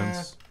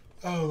 dissidence.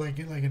 Oh, like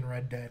in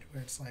Red Dead,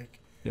 where it's like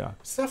Yeah.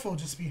 stuff will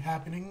just be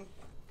happening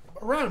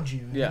around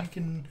you. And Yeah. you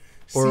can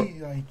Or- See,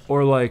 like,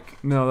 Or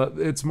like no,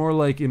 it's more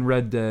like in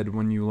Red Dead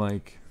when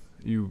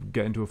you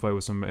get into a fight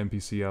with some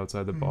NPC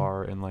outside the Mhm.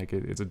 bar and like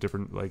it's a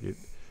different like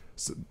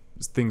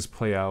things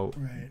play out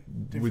right.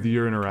 with different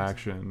your person.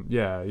 interaction.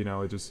 Yeah, you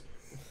know, it just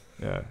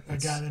yeah, A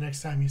it's guy, the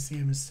next time you see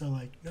him, is still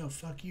like, no,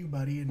 fuck you,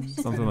 buddy. And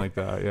something like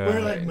that. Yeah. Where,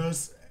 like,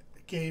 most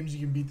games,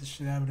 you can beat the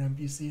shit out of an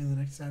NPC, and the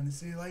next time they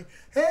see you, like,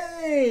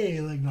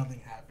 hey! Like, nothing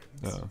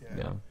happens.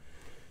 Yeah.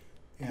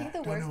 I think the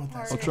don't worst know what that's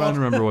part I'll is- try and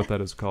remember what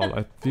that is called.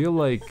 I feel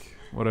like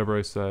whatever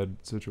I said,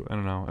 I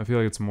don't know. I feel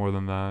like it's more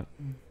than that.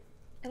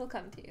 It'll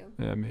come to you.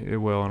 Yeah, it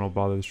will, and it'll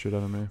bother the shit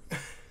out of me.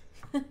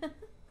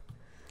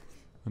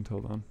 Until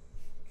then.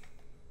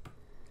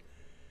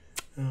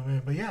 Oh,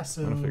 man. But yeah,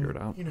 so, I'm gonna figure it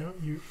out. you know,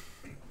 you,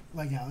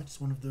 like Alex,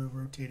 one of the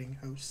rotating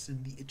hosts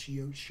in the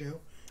Itch.io show.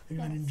 Have you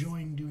been Yes.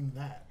 enjoying doing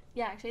that?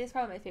 Yeah, actually, it's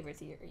probably my favorite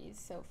series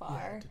so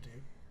far. Yeah, to do.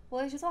 Well,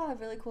 there's just a lot of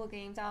really cool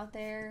games out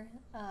there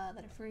that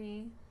are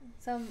free.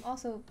 Some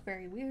also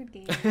very weird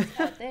games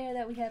out there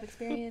that we have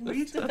experienced. What are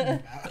you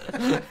talking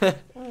about?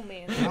 Oh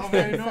man, All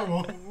very some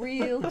normal.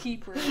 real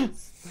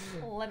keepers.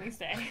 Let me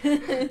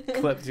say.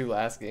 Clipped you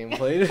last game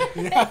played.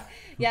 Yeah.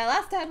 Yeah,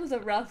 last time was a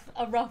rough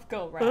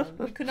go round.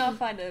 We could not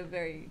find a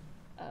very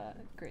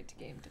great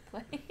game to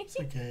play. It's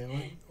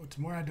okay.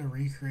 Tomorrow I had to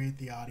recreate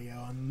the audio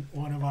on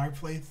one of our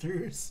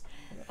playthroughs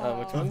Which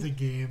of one? the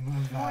game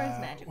of Tomorrow is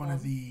magical. one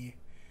of the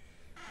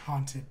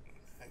haunted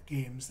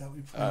games that we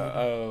played.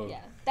 Oh.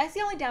 Yeah, that's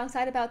the only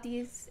downside about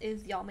these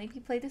is y'all make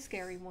me play the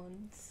scary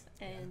ones,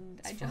 and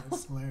It's I fun, don't.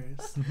 it's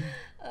hilarious.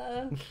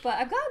 But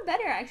I've gotten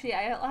better actually.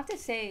 I'll have to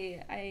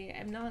say I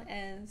am not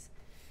as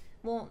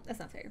well. That's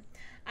not fair.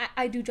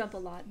 I do jump a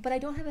lot, but I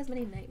don't have as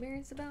many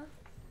nightmares about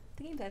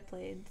the games I've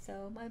played.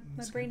 So my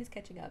That's brain good. is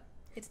catching up.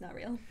 It's not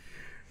real.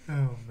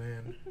 Oh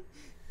man.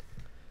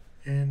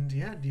 And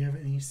yeah, do you have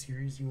any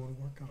series you want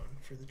to work on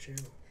for the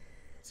channel?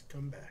 It's a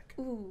comeback.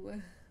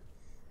 Ooh.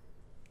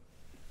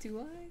 Do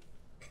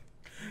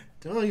I?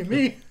 Don't look at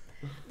me.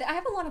 I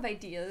have a lot of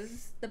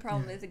ideas. The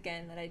problem Yeah. is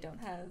again that I don't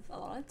have a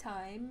lot of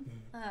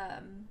time.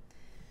 Mm.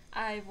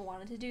 I've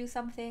wanted to do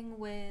something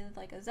with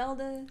like a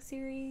Zelda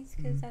series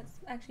because Mhm. that's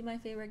actually my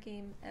favorite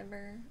game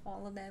ever.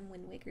 All of them.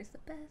 Wind Waker's the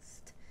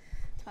best.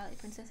 Twilight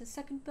Princess is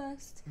second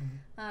best.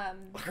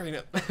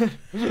 Ocarina.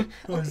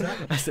 What was that?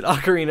 I said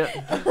Ocarina.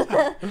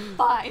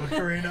 Fine.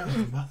 Ocarina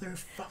of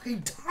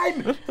motherfucking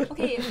time.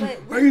 Okay, but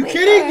Are you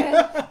kidding?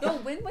 No,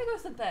 Wind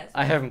Waker's the best.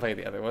 I haven't played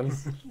the other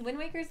ones. Wind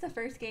Waker's the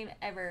first game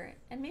ever,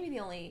 and maybe the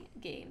only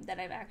game that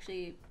I've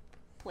actually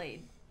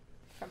played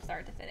from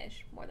start to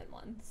finish more than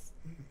once.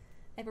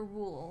 I have a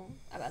rule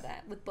about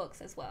that with books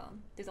as well.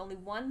 There's only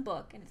one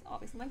book, and it's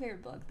obviously my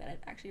favorite book that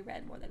I've actually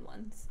read more than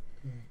once.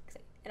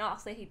 And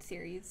honestly, I hate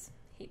series.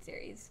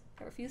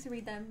 I refuse to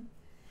read them.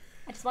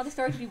 I just want the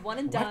story to be one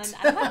and done. What?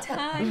 I don't have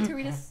time to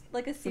read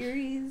a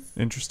series.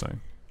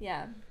 Interesting.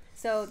 Yeah.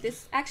 So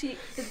this actually,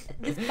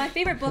 my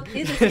favorite book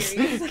is a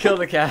series. Kill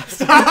the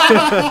cast.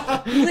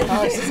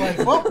 Alex is like,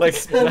 well, Like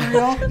it's been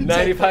real.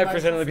 95%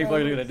 of the people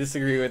are going to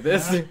disagree with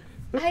this.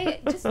 I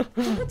just don't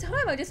have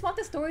time. I just want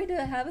the story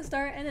to have a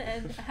start and an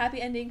end, a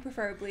happy ending,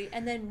 preferably,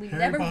 and then we Harry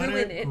never Potter,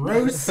 ruin it.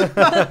 Gross.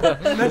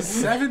 That's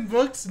 7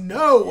 books?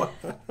 No.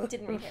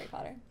 Didn't read Harry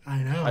Potter. I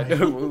know. I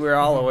know, we're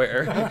all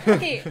aware.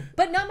 Okay,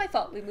 but not my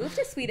fault. We moved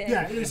to Sweden.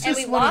 Yeah, it's and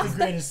just we one lost of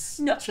the greatest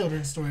no.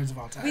 children's stories of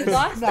all time. We It's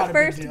lost not the a big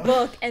first deal.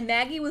 book, and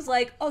Maggie was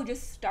like, "Oh,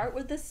 just start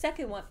with the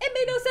second one." It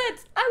made no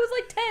sense. I was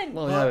like 10.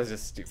 Well, that was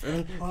just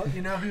stupid. Well,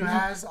 you know who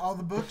has all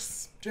the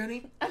books,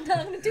 Jenny? I'm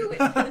not gonna do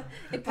it.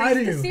 It breaks I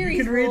do. the series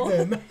You can rule. read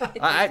them. It breaks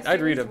the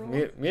I'd read series them.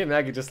 rule. Me and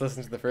Maggie just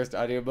listened to the first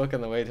audiobook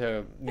on the way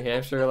to New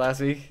Hampshire last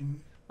week.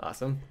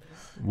 Awesome.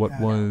 What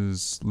Yeah.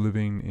 was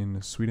living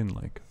in Sweden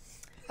like?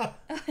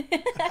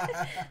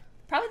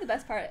 Probably the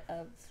best part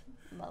of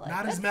my life.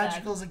 Not as That's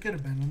magical as it could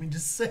have been, let me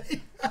just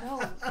say. sad.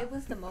 No, it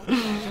was the most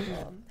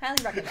magical.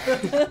 Highly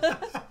recommend.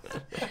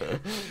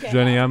 Yeah.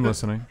 Jenny, I'm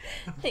listening.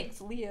 Thanks,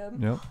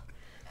 Liam. Yep.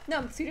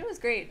 No, Sweden was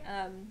great.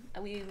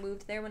 We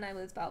moved there when I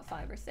was about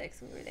 5 or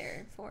 6. We were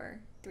there for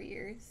 3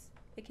 years.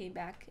 I came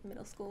back in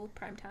middle school,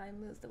 prime time.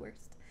 It was the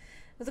worst.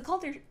 It was a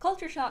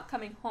culture shock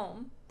coming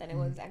home than it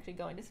was actually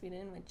going to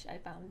Sweden, which I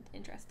found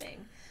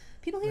interesting.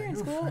 People here in Oof,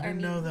 school I are didn't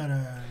mean. know that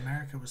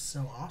America was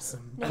so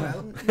awesome.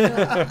 No,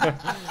 Well,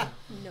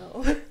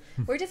 no.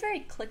 We're just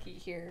very cliquey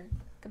here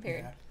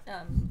compared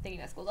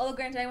thinking at school. Although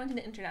granted, I went to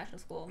an international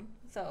school,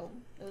 so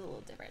it was a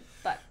little different.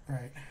 But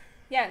right.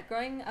 yeah,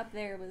 growing up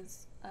there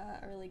was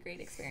a really great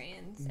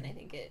experience, and I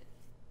think it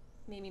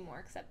made me more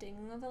accepting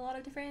of a lot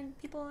of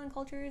different people and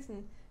cultures,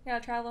 and you know,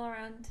 travel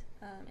around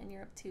in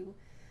Europe too.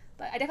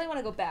 But I definitely want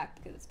to go back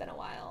because it's been a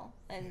while,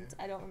 and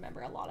I don't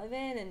remember a lot of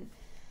it, and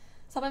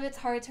some of it's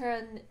hard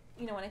to,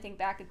 you know, when I think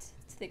back to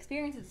the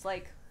experience, it's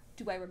like,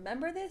 do I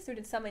remember this, or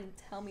did someone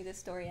tell me this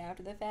story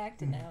after the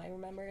fact, and now I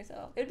remember?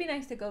 So it would be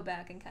nice to go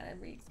back and kind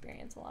of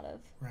re-experience a lot of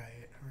Right,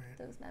 right.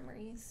 those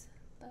memories.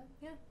 But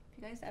yeah,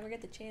 if you guys ever get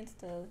the chance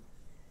to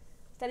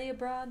study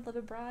abroad, live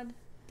abroad,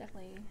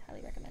 definitely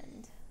highly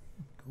recommend.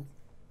 Cool.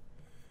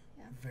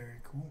 Yeah. Very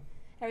cool.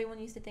 Everyone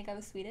used to think I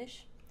was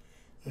Swedish.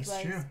 That's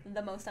was true.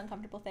 the most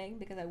uncomfortable thing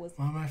because I was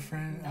Well, my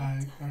friend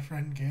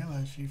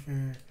Kayla, she for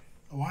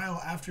a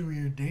while after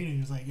we were dating,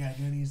 was like, "Yeah,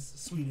 Jenny's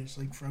Swedish,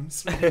 like from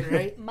Sweden,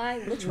 right?" my I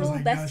was literal like,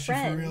 "No, best she for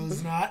real friend.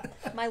 is not."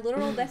 My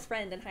literal best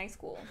friend in high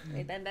school.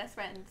 We've been best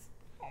friends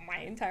all my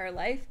entire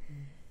life.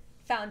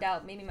 Found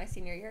out maybe my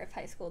senior year of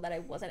high school that I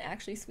wasn't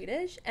actually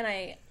Swedish, and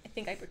I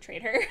think I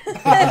betrayed her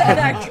and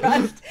our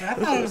trust. I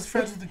thought I was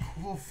friends with a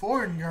cool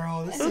foreign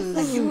girl. This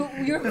is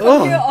You're from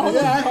Oh, here all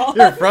yeah. along.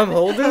 You're from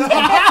Holden?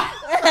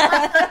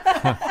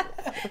 I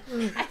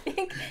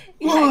think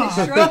I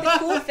destroyed the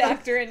cool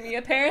factor in me.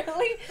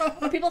 Apparently,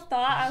 when people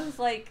thought I was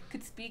like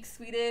could speak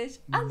Swedish,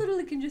 I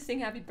literally can just sing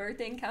 "Happy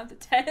Birthday" and count to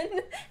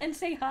 10 and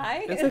say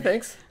hi And say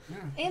thanks.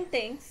 and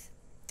thanks.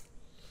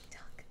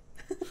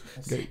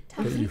 Get,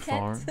 Talk get to you you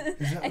far.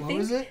 cats. Is that, I what think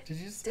was it? Did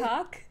you say?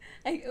 talk.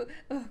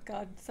 Oh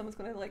god, someone's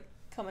gonna like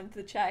come into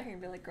the chat here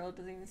and be like, "Girl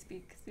doesn't even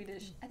speak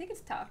Swedish." I think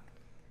it's talk.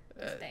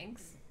 It's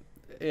thanks.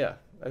 Yeah,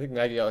 I think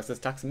Maggie always says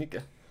tack så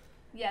mycket.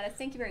 Yeah, that's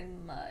thank you very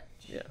much.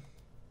 Yeah.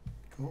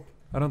 Cool.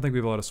 I don't think we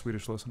have a lot of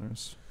Swedish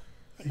listeners.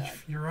 God.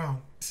 You're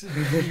wrong.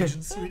 Huge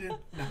in Sweden?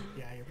 No.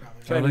 Yeah, you're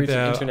probably Trying right. to reach they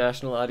an have-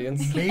 international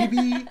audience.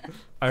 Maybe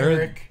I heard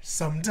Eric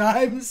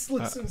sometimes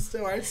listens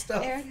to our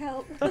stuff. Eric,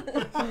 help.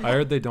 I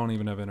heard they don't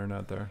even have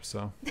internet there,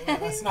 so Well,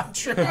 that's not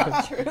true.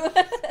 True.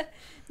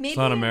 Maybe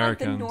not in,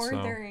 American, like, the so-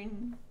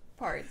 northern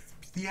parts.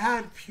 You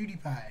had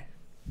PewDiePie.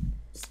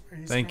 That's where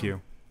he's thank from.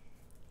 you.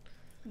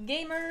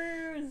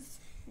 Gamers.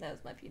 That was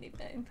my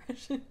PewDiePie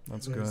impression.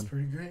 That's That was good.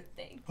 pretty great.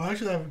 Thanks. Well,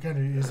 actually, that kind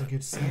of is a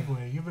good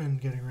segue. You've been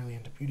getting really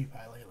into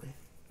PewDiePie lately.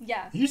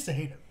 Yeah. You used to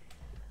hate him.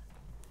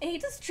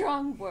 Hate's a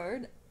strong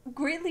word.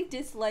 Greatly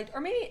disliked,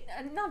 or maybe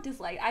not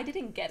disliked. I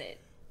didn't get it.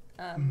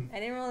 I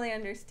didn't really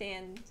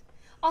understand.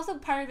 Also,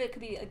 part of it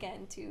could be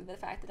again to the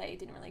fact that I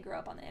didn't really grow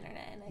up on the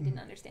internet and I didn't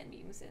understand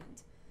memes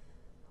and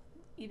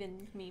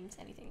even memes,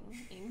 anything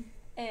meme.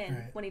 And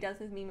Right. when he does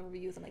his meme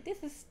reviews, I'm like,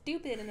 this is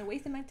stupid and a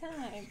waste of my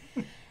time.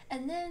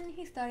 And then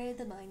he started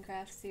the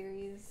Minecraft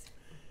series,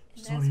 and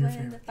It's one that's of your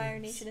when the favorite Fire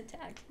games. Nation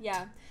attacked.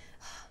 Yeah.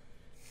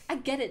 I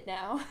get it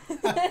now.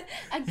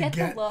 I You get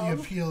get the love.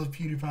 the appeal of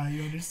PewDiePie.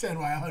 You understand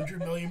why 100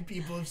 million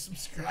people have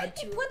subscribed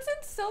He to it. puts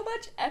in so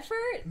much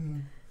effort,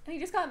 Mm. and he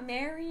just got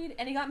married,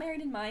 and he got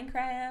married in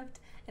Minecraft,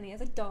 and he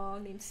has a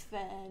dog named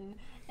Sven,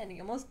 and he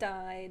almost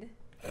died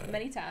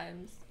many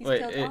times. He's Wait,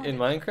 killed all in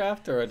the-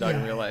 Minecraft or a dog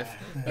in Yeah, real life?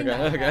 yeah. in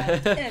Okay,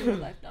 Minecraft, okay. and in real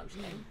life, no, I'm just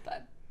kidding.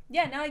 But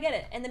yeah, now I get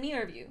it, and the meme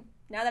review.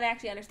 Now that I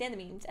actually understand the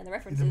memes and the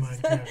references,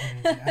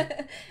 Minecraft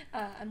memes,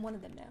 I'm one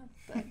of them now.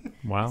 But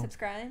Wow.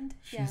 subscribed.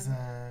 She's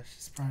Yeah.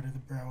 she's part of the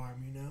Bro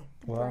Army now.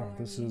 Wow.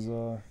 This is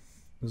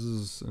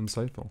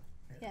insightful.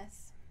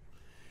 Yes.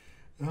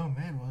 Oh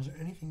man, well, is there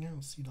anything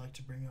else you'd like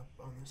to bring up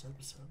on this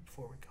episode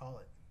before we call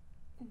it?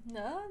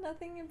 No,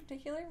 nothing in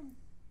particular.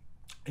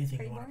 Anything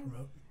Pretty you want to boring.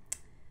 promote?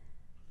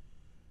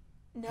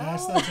 No. I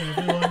ask that to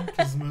everyone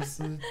because most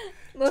of the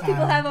Most people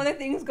time. have other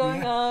things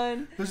going Yeah.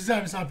 on. most of the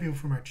time it's not people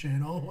from our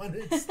channel when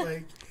it's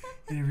like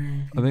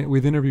interviewing I people. think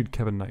we've interviewed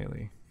Kevin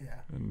Knightley, Yeah.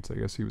 and so I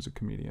guess he was a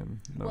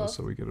comedian. That Well- was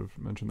so we could have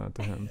mentioned that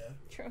to him. Yeah.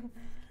 True.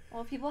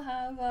 Well, people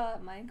have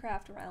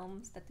Minecraft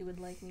realms that they would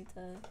like me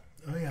to.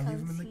 Oh yeah, leave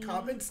them in the Fancy.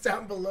 comments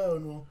down below,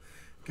 and we'll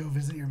go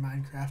visit your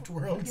Minecraft If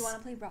worlds. you want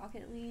to play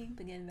Rocket League,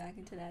 been getting back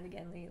into that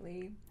again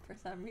lately for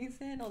some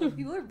reason. Although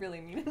people are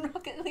really mean in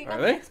Rocket League Are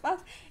on they? the Xbox.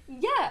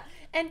 Yeah,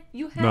 and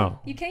you have No.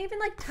 you can't even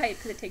like type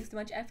because it takes too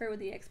much effort with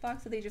the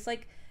Xbox. So they just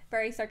like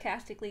very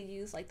sarcastically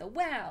use like the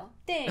wow,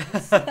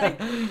 thanks, like,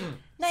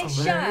 nice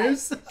shot,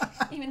 Hilarious.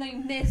 even though you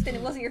missed and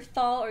it wasn't your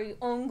fault or you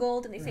own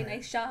gold and they say Right.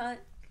 nice shot.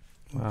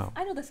 Wow.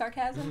 I know the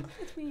sarcasm.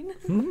 It's mean.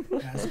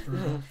 That's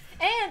brutal.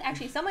 And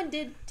actually, someone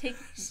did take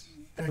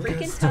the That freaking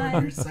goes to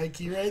time. your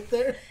psyche right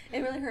there. It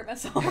really hurt my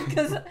soul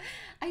because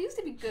I used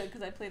to be good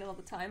because I played it all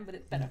the time, but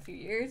it's been a few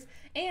years.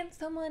 And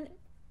someone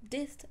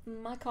dissed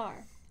my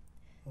car.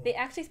 They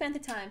actually spent the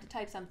time to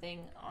type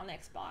something on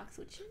Xbox,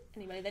 which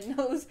anybody that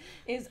knows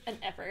is an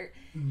effort,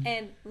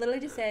 and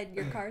literally just said,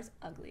 "Your car's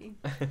ugly."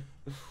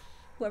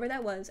 Whoever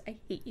that was, I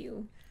hate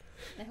you.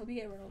 And I hope you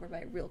get run over by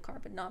a real car,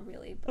 but not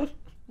really, but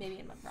maybe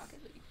in my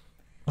Rocket League.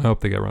 I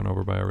hope they get run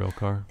over by a real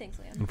car Thanks,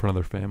 Liam. in front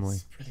of their family.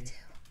 It's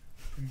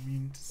pretty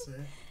mean to say.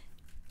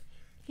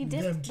 He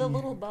Them dissed to the you,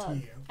 little to bug.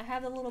 you. I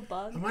have the little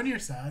bug. I'm on your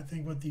side. I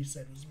think what you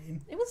said was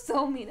mean. It was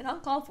so mean, and I'll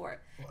call for it.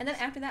 And then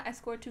after that, I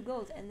scored 2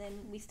 goals, and then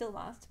we still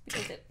lost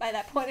because by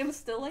that point it was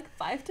still like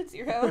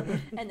 5-0,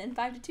 and then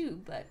 5-2.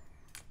 But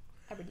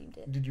I redeemed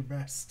it. You did your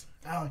best.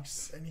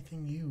 Alex,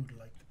 anything you'd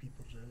like the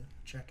people to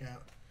check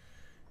out?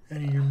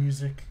 Any of your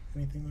music,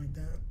 anything like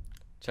that?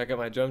 Check out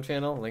my drum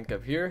channel, link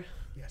up here.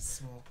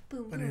 Yes, we'll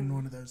Boom, put boom. in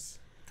one of those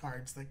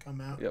cards that come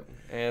out. Yep.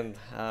 And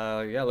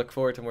yeah, look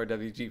forward to more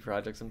WG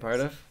projects I'm part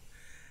of.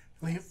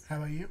 Liam, how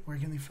about you? Where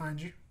can they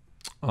find you?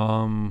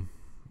 I'm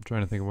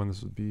trying to think of when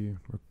this would be.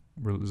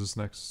 Is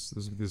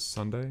this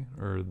Sunday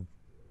or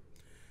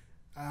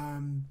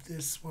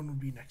This one will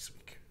be next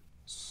week.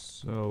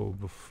 so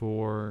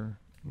before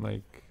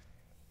like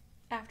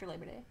After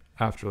Labor Day.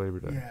 after Labor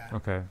Day? Yeah.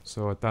 Okay,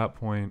 so at that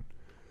point,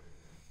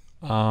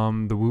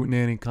 the Woot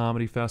Nanny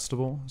Comedy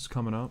Festival is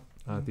coming up.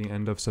 at the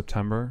end of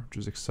September, which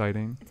is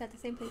exciting. Is that the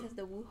same place as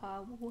the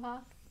Woo-Ha?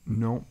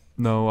 No,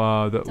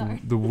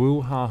 Sorry. the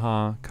Woo Ha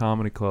Ha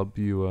Comedy Club.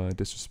 You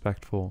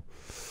disrespectful.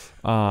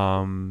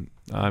 I'm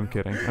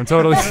kidding. I'm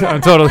totally kidding.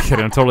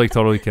 I'm totally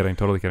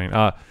kidding.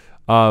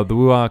 The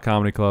Woo Ha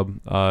Comedy Club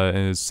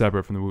is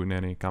separate from the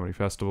Wootenanny Comedy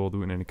Festival. The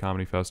Wootenanny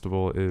Comedy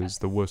Festival is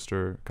the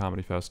Worcester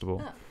Comedy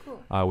Festival, Oh,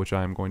 cool. which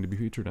I am going to be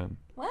featured in.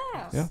 Wow.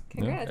 Yeah,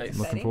 Congrats. Nice.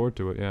 Looking Exciting. forward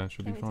to it. Yeah, it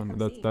should Can't be wait to fun.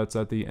 come see. That's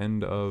at the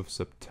end of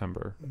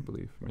September, I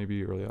believe.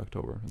 Maybe early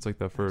October. It's like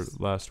the first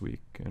last week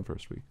and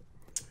first week.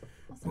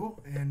 Awesome. Cool.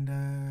 And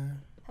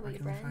How where about you,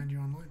 can we Brian? find you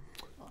online?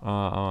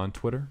 On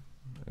Twitter,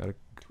 I got a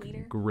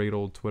Tweeter? great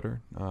old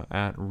Twitter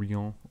at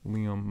Rion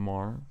Liam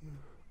Mar,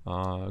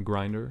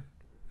 Grinder,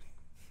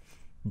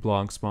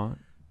 Blogspot,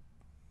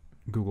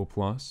 Google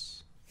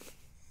Plus,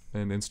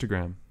 and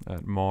Instagram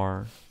at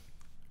Mar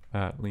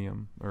at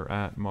Liam or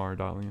at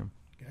Mar.Liam.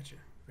 Gotcha.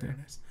 Very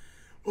nice.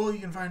 Well, you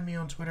can find me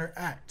on Twitter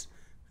at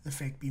the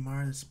fake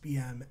BMAR. That's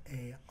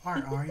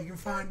BMARR. You can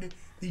find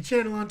the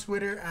channel on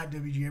Twitter at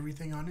WG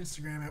Everything, on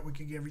Instagram at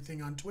Wicked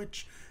Everything, on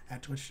Twitch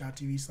at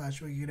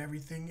twitch.tv/Wicked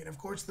Everything, and of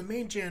course the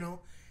main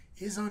channel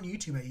is on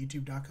YouTube at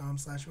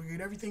youtube.com/Wicked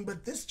Everything.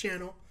 But this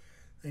channel,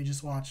 they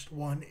just watched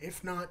one,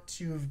 if not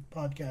two, of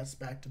podcasts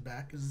back to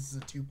back, because this is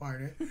a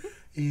two-parter,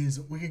 is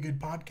Wicked Good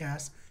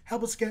Podcast.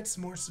 Help us get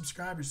some more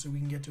subscribers so we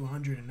can get to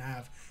 100 and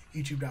have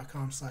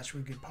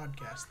youtube.com/Wicked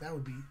Podcast. That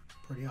would be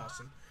pretty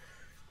awesome.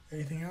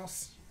 Anything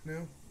else?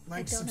 No?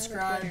 Like, don't have a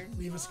subscribe, Twitter.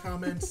 leave us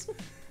comments.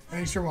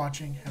 Thanks for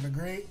watching. Have a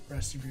great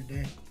rest of your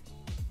day.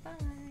 Bye.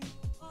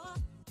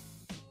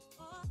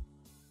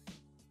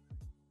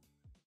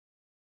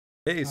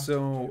 Hey,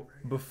 so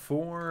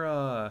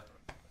before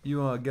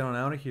you get on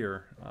out of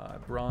here, I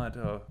brought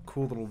a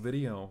cool little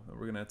video that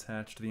we're going to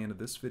attach to the end of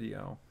this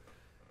video.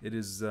 It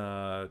is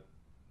the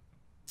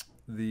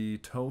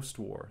toast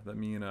war that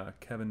me and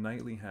Kevin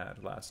Knightley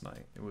had last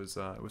night. It was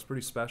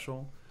pretty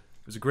special.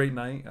 It was a great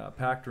night,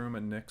 packed room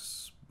at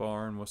Nick's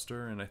Bar in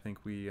Worcester, and I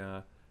think we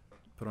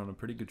put on a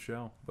pretty good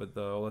show. But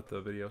I'll let the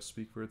video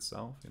speak for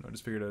itself. You know, I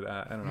just figured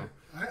I don't know.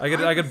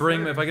 I could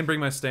bring, if I can bring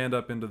my stand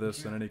up into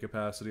this in any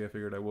capacity, I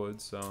figured I would.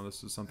 So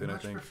this is something I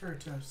much think. prefer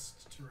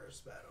toast to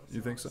roast battles.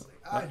 You think so?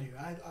 honestly.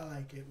 I do. I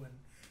like it when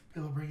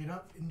people bring it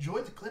up.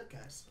 Enjoy the clip,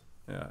 guys.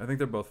 Yeah, I think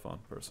they're both fun,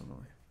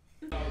 personally.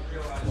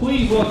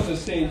 Please welcome to the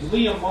stage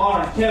Liam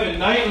Marr and Kevin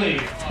Knightley.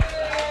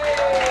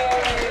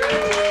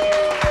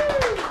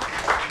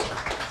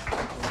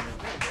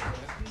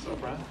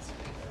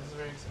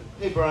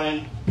 Hey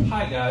Brian.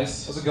 Hi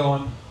guys. How's it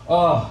going?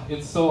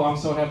 I'm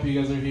so happy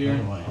you guys are here.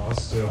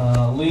 Us too.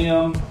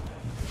 Liam,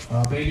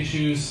 Baby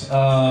Shoes.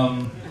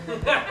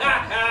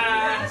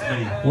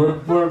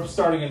 We're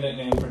starting a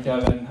nickname for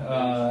Kevin.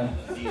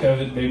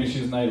 Kevin Baby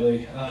Shoes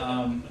Knightley.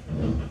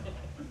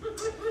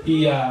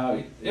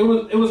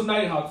 It was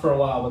Nighthawk for a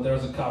while, but there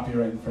was a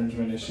copyright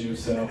infringement issue,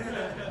 so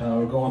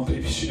we're going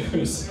Baby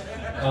Shoes.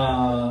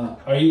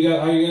 Are you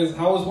guys?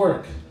 How was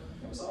work?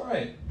 It was all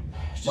right.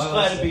 Just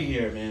glad to be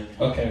here, man.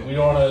 Okay, we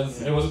don't want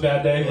to. It was a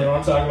bad day. We don't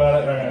want to talk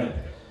about it.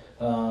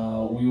 All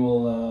right. We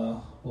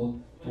will.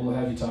 We'll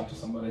have you talk to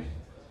somebody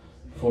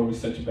before we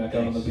set you back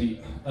out on the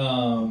beat.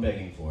 I'm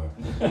begging for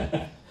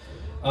it.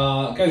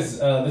 Guys,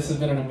 this has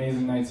been an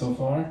amazing night so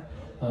far.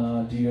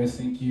 Do you guys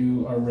think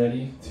you are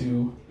ready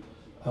to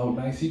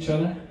out-nice each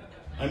other?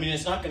 I mean,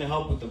 it's not going to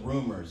help with the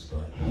rumors,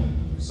 but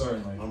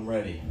Certainly. I'm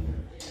ready.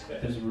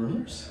 There's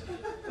rumors.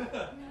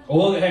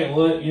 Well, hey,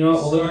 you know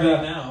what?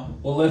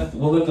 We'll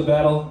let the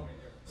battle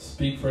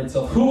speak for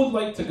itself. Who would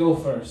like to go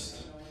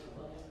first?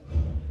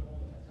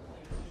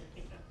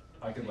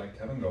 I could let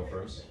Kevin go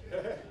first.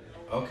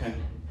 Okay.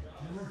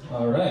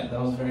 All right,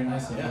 that was very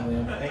nice of you, Yeah.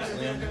 Liam. Thanks,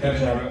 Liam. Good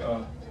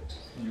job.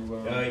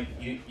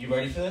 You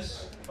ready for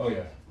this? Oh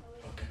yeah.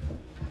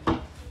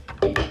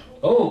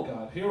 Oh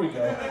God, here we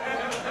go.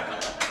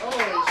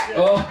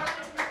 Oh,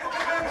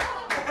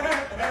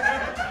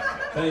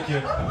 Thank you.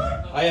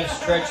 I have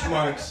stretch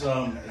marks.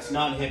 It's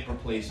not hip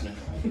replacement.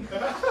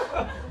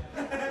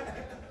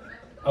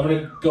 I'm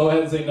gonna go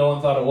ahead and say no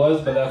one thought it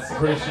was, but that's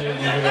appreciated.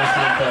 You giving us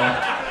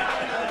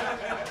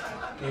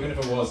the Even if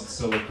it was, it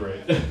still looked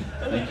great.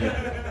 Thank you.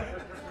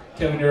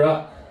 Kevin, you're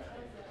up.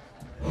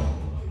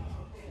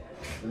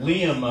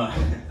 Liam,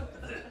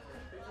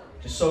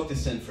 just soak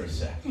this in for a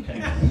sec,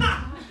 okay?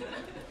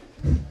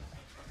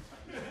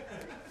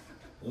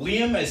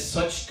 Liam has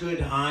such good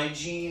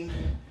hygiene.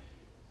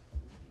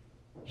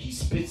 He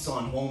spits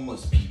on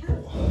homeless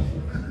people.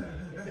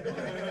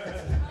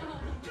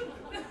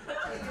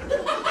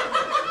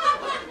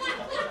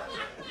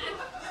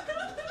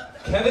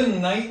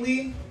 Kevin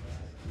Knightley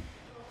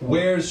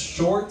wears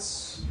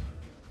shorts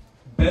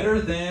better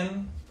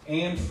than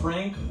Anne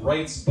Frank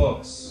writes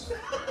books.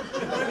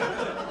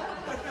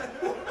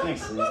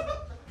 Thanks, Liam.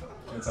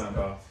 Good time,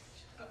 pal.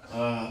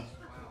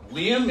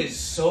 Liam is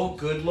so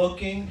good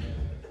looking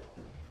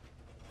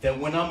that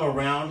when I'm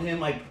around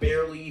him, I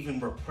barely even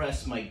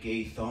repress my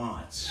gay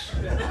thoughts.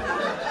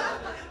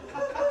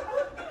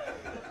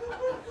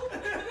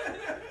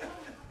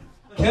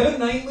 Kevin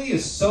Knightley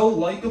is so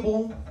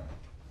likable.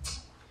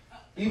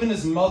 Even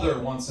his mother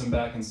wants him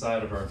back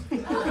inside of her.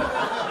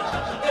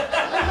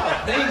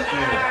 Thank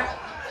you.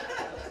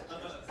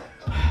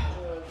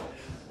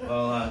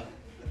 Well,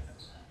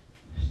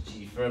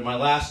 gee, for my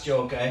last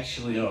joke, I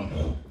actually wrote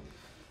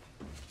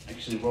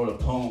a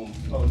poem.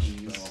 Oh,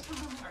 jeez.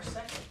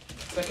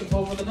 Second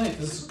poem of the night.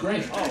 This is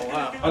great. Oh,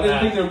 wow. I didn't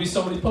think there would be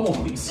so many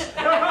poems.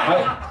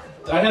 I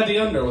had the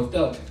under with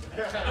Doug.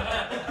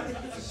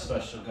 He's a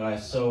special guy.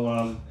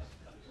 So,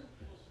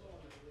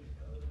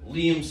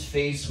 Liam's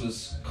face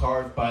was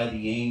carved by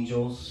the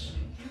angels.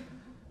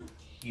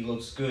 He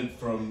looks good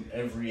from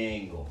every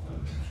angle.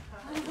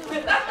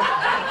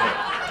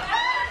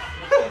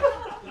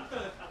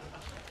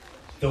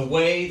 The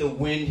way the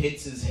wind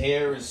hits his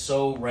hair is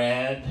so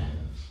rad.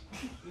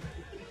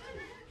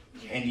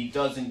 And he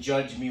doesn't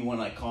judge me when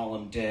I call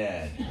him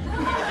Dad.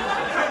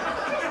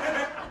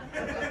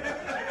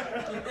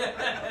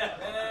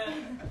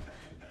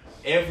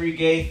 Every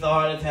gay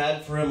thought I've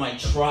had for him, I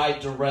tried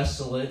to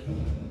wrestle it.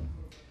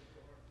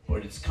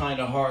 But it's kind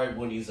of hard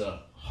when he's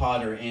a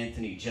hotter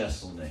Anthony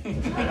Jeselnik.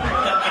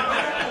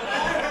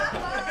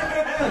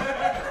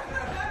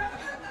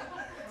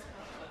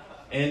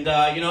 And,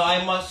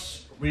 I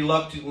must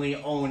reluctantly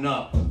own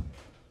up.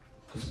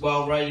 Because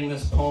while writing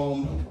this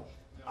poem,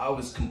 I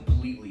was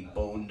completely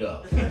boned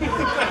up.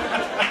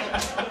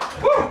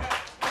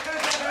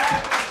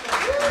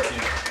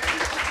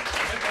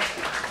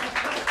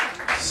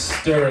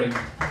 Stirring.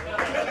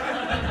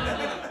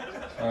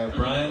 All right,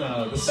 Brian,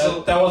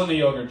 That wasn't a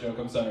yogurt joke,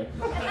 I'm sorry.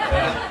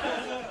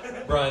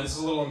 Brian, this is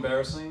a little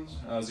embarrassing.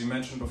 As you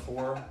mentioned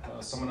before,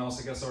 someone else,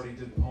 I guess, already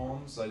did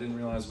poems. I didn't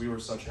realize we were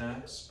such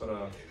hacks,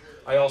 but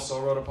I also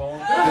wrote a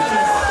poem.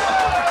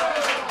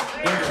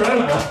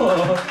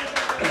 Incredible.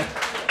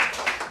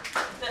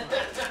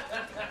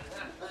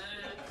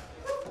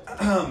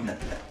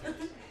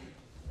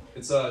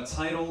 It's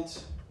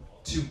titled,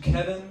 To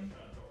Kevin,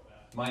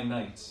 My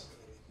Knight.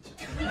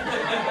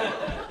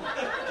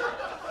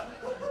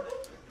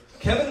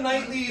 Kevin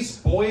Knightley's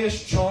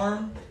boyish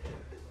charm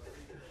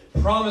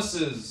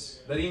promises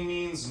that he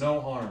means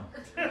no harm.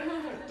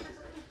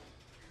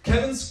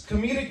 Kevin's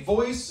comedic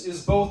voice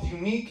is both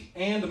unique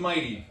and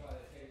mighty.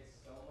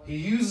 He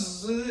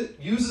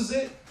uses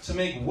it to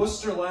make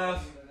Worcester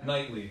laugh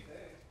nightly.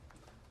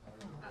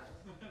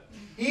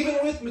 Even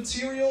with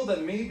material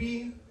that may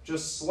be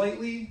just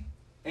slightly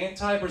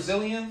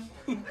anti-Brazilian,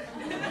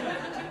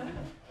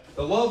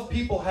 the love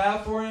people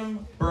have for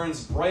him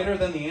burns brighter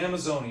than the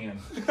Amazonian.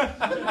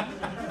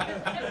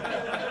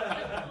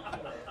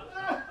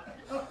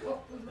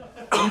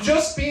 And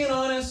just being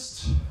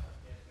honest,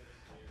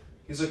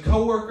 he's a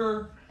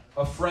coworker,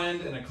 a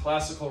friend, and a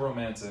classical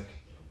romantic.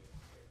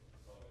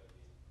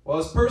 While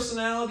his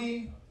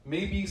personality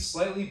may be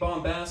slightly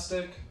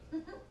bombastic,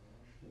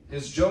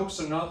 his jokes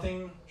are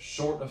nothing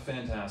short of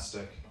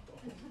fantastic.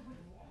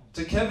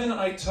 To Kevin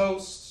I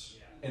toast,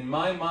 in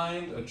my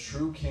mind, a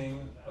true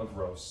king of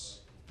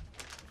roasts.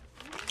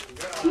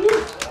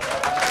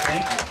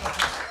 Thank you.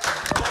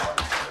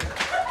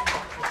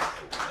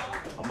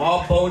 I'm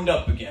all boned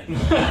up again.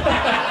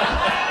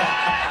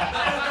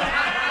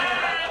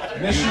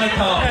 Mission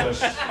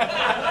accomplished.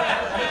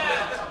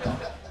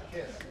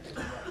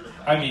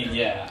 I mean,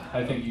 yeah,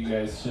 I think you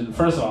guys should,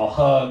 first of all,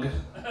 hug.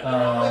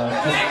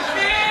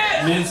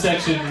 Just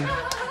midsection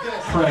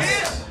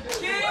pressed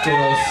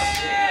close.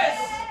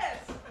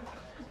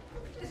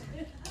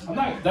 I'm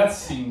not, that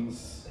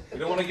seems... We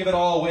don't want to give it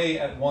all away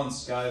at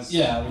once, guys.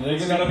 Yeah,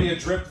 There's got to be a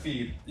drip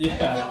feed.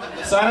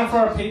 Yeah. Sign up for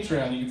our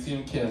Patreon, you can see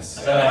them kiss.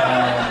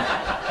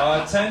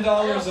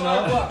 $10 and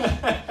up.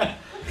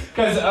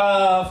 Because,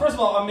 first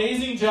of all,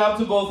 amazing job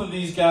to both of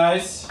these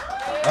guys.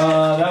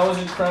 That was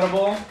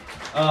incredible.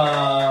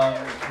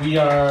 We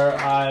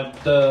are,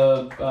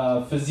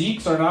 the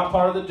physiques are not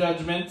part of the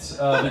judgment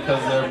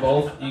because they're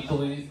both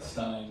equally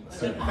stunning,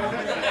 certainly.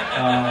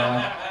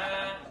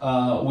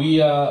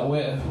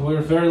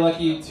 We're very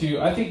lucky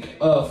to, I think,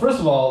 first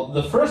of all,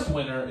 the first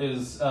winner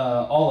is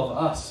all of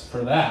us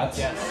for that.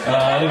 Yes.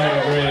 I think I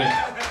agree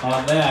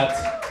on that.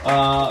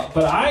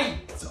 But I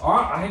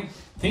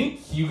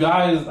think you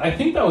guys, I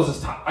think that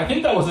was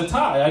a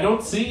tie. I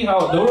don't see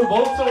how, they were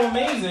both so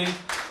amazing.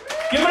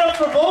 Give it up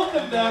for both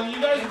of them. You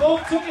guys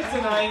both took it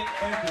tonight.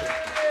 Thank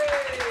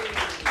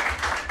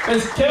you.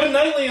 As Kevin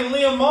Knightley and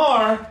Liam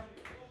Marr,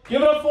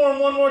 give it up for them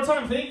one more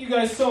time. Thank you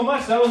guys so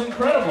much. That was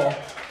incredible.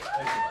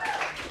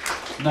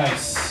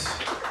 Nice.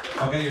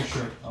 I'll get your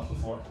shirt off the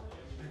floor.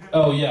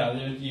 Oh yeah,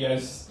 you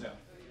guys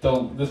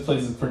don't. This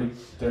place is pretty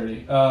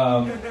dirty.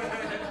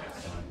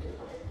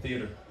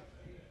 Theater.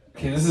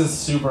 Okay, this is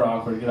super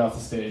awkward. Get off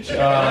the stage.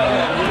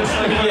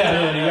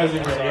 Yeah, you guys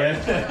are great.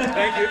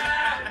 Thank you.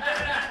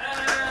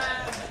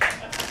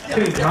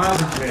 Couldn't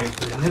concentrate.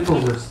 The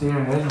nipples were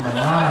staring right in my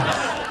eyes.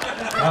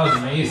 That was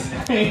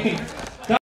amazing.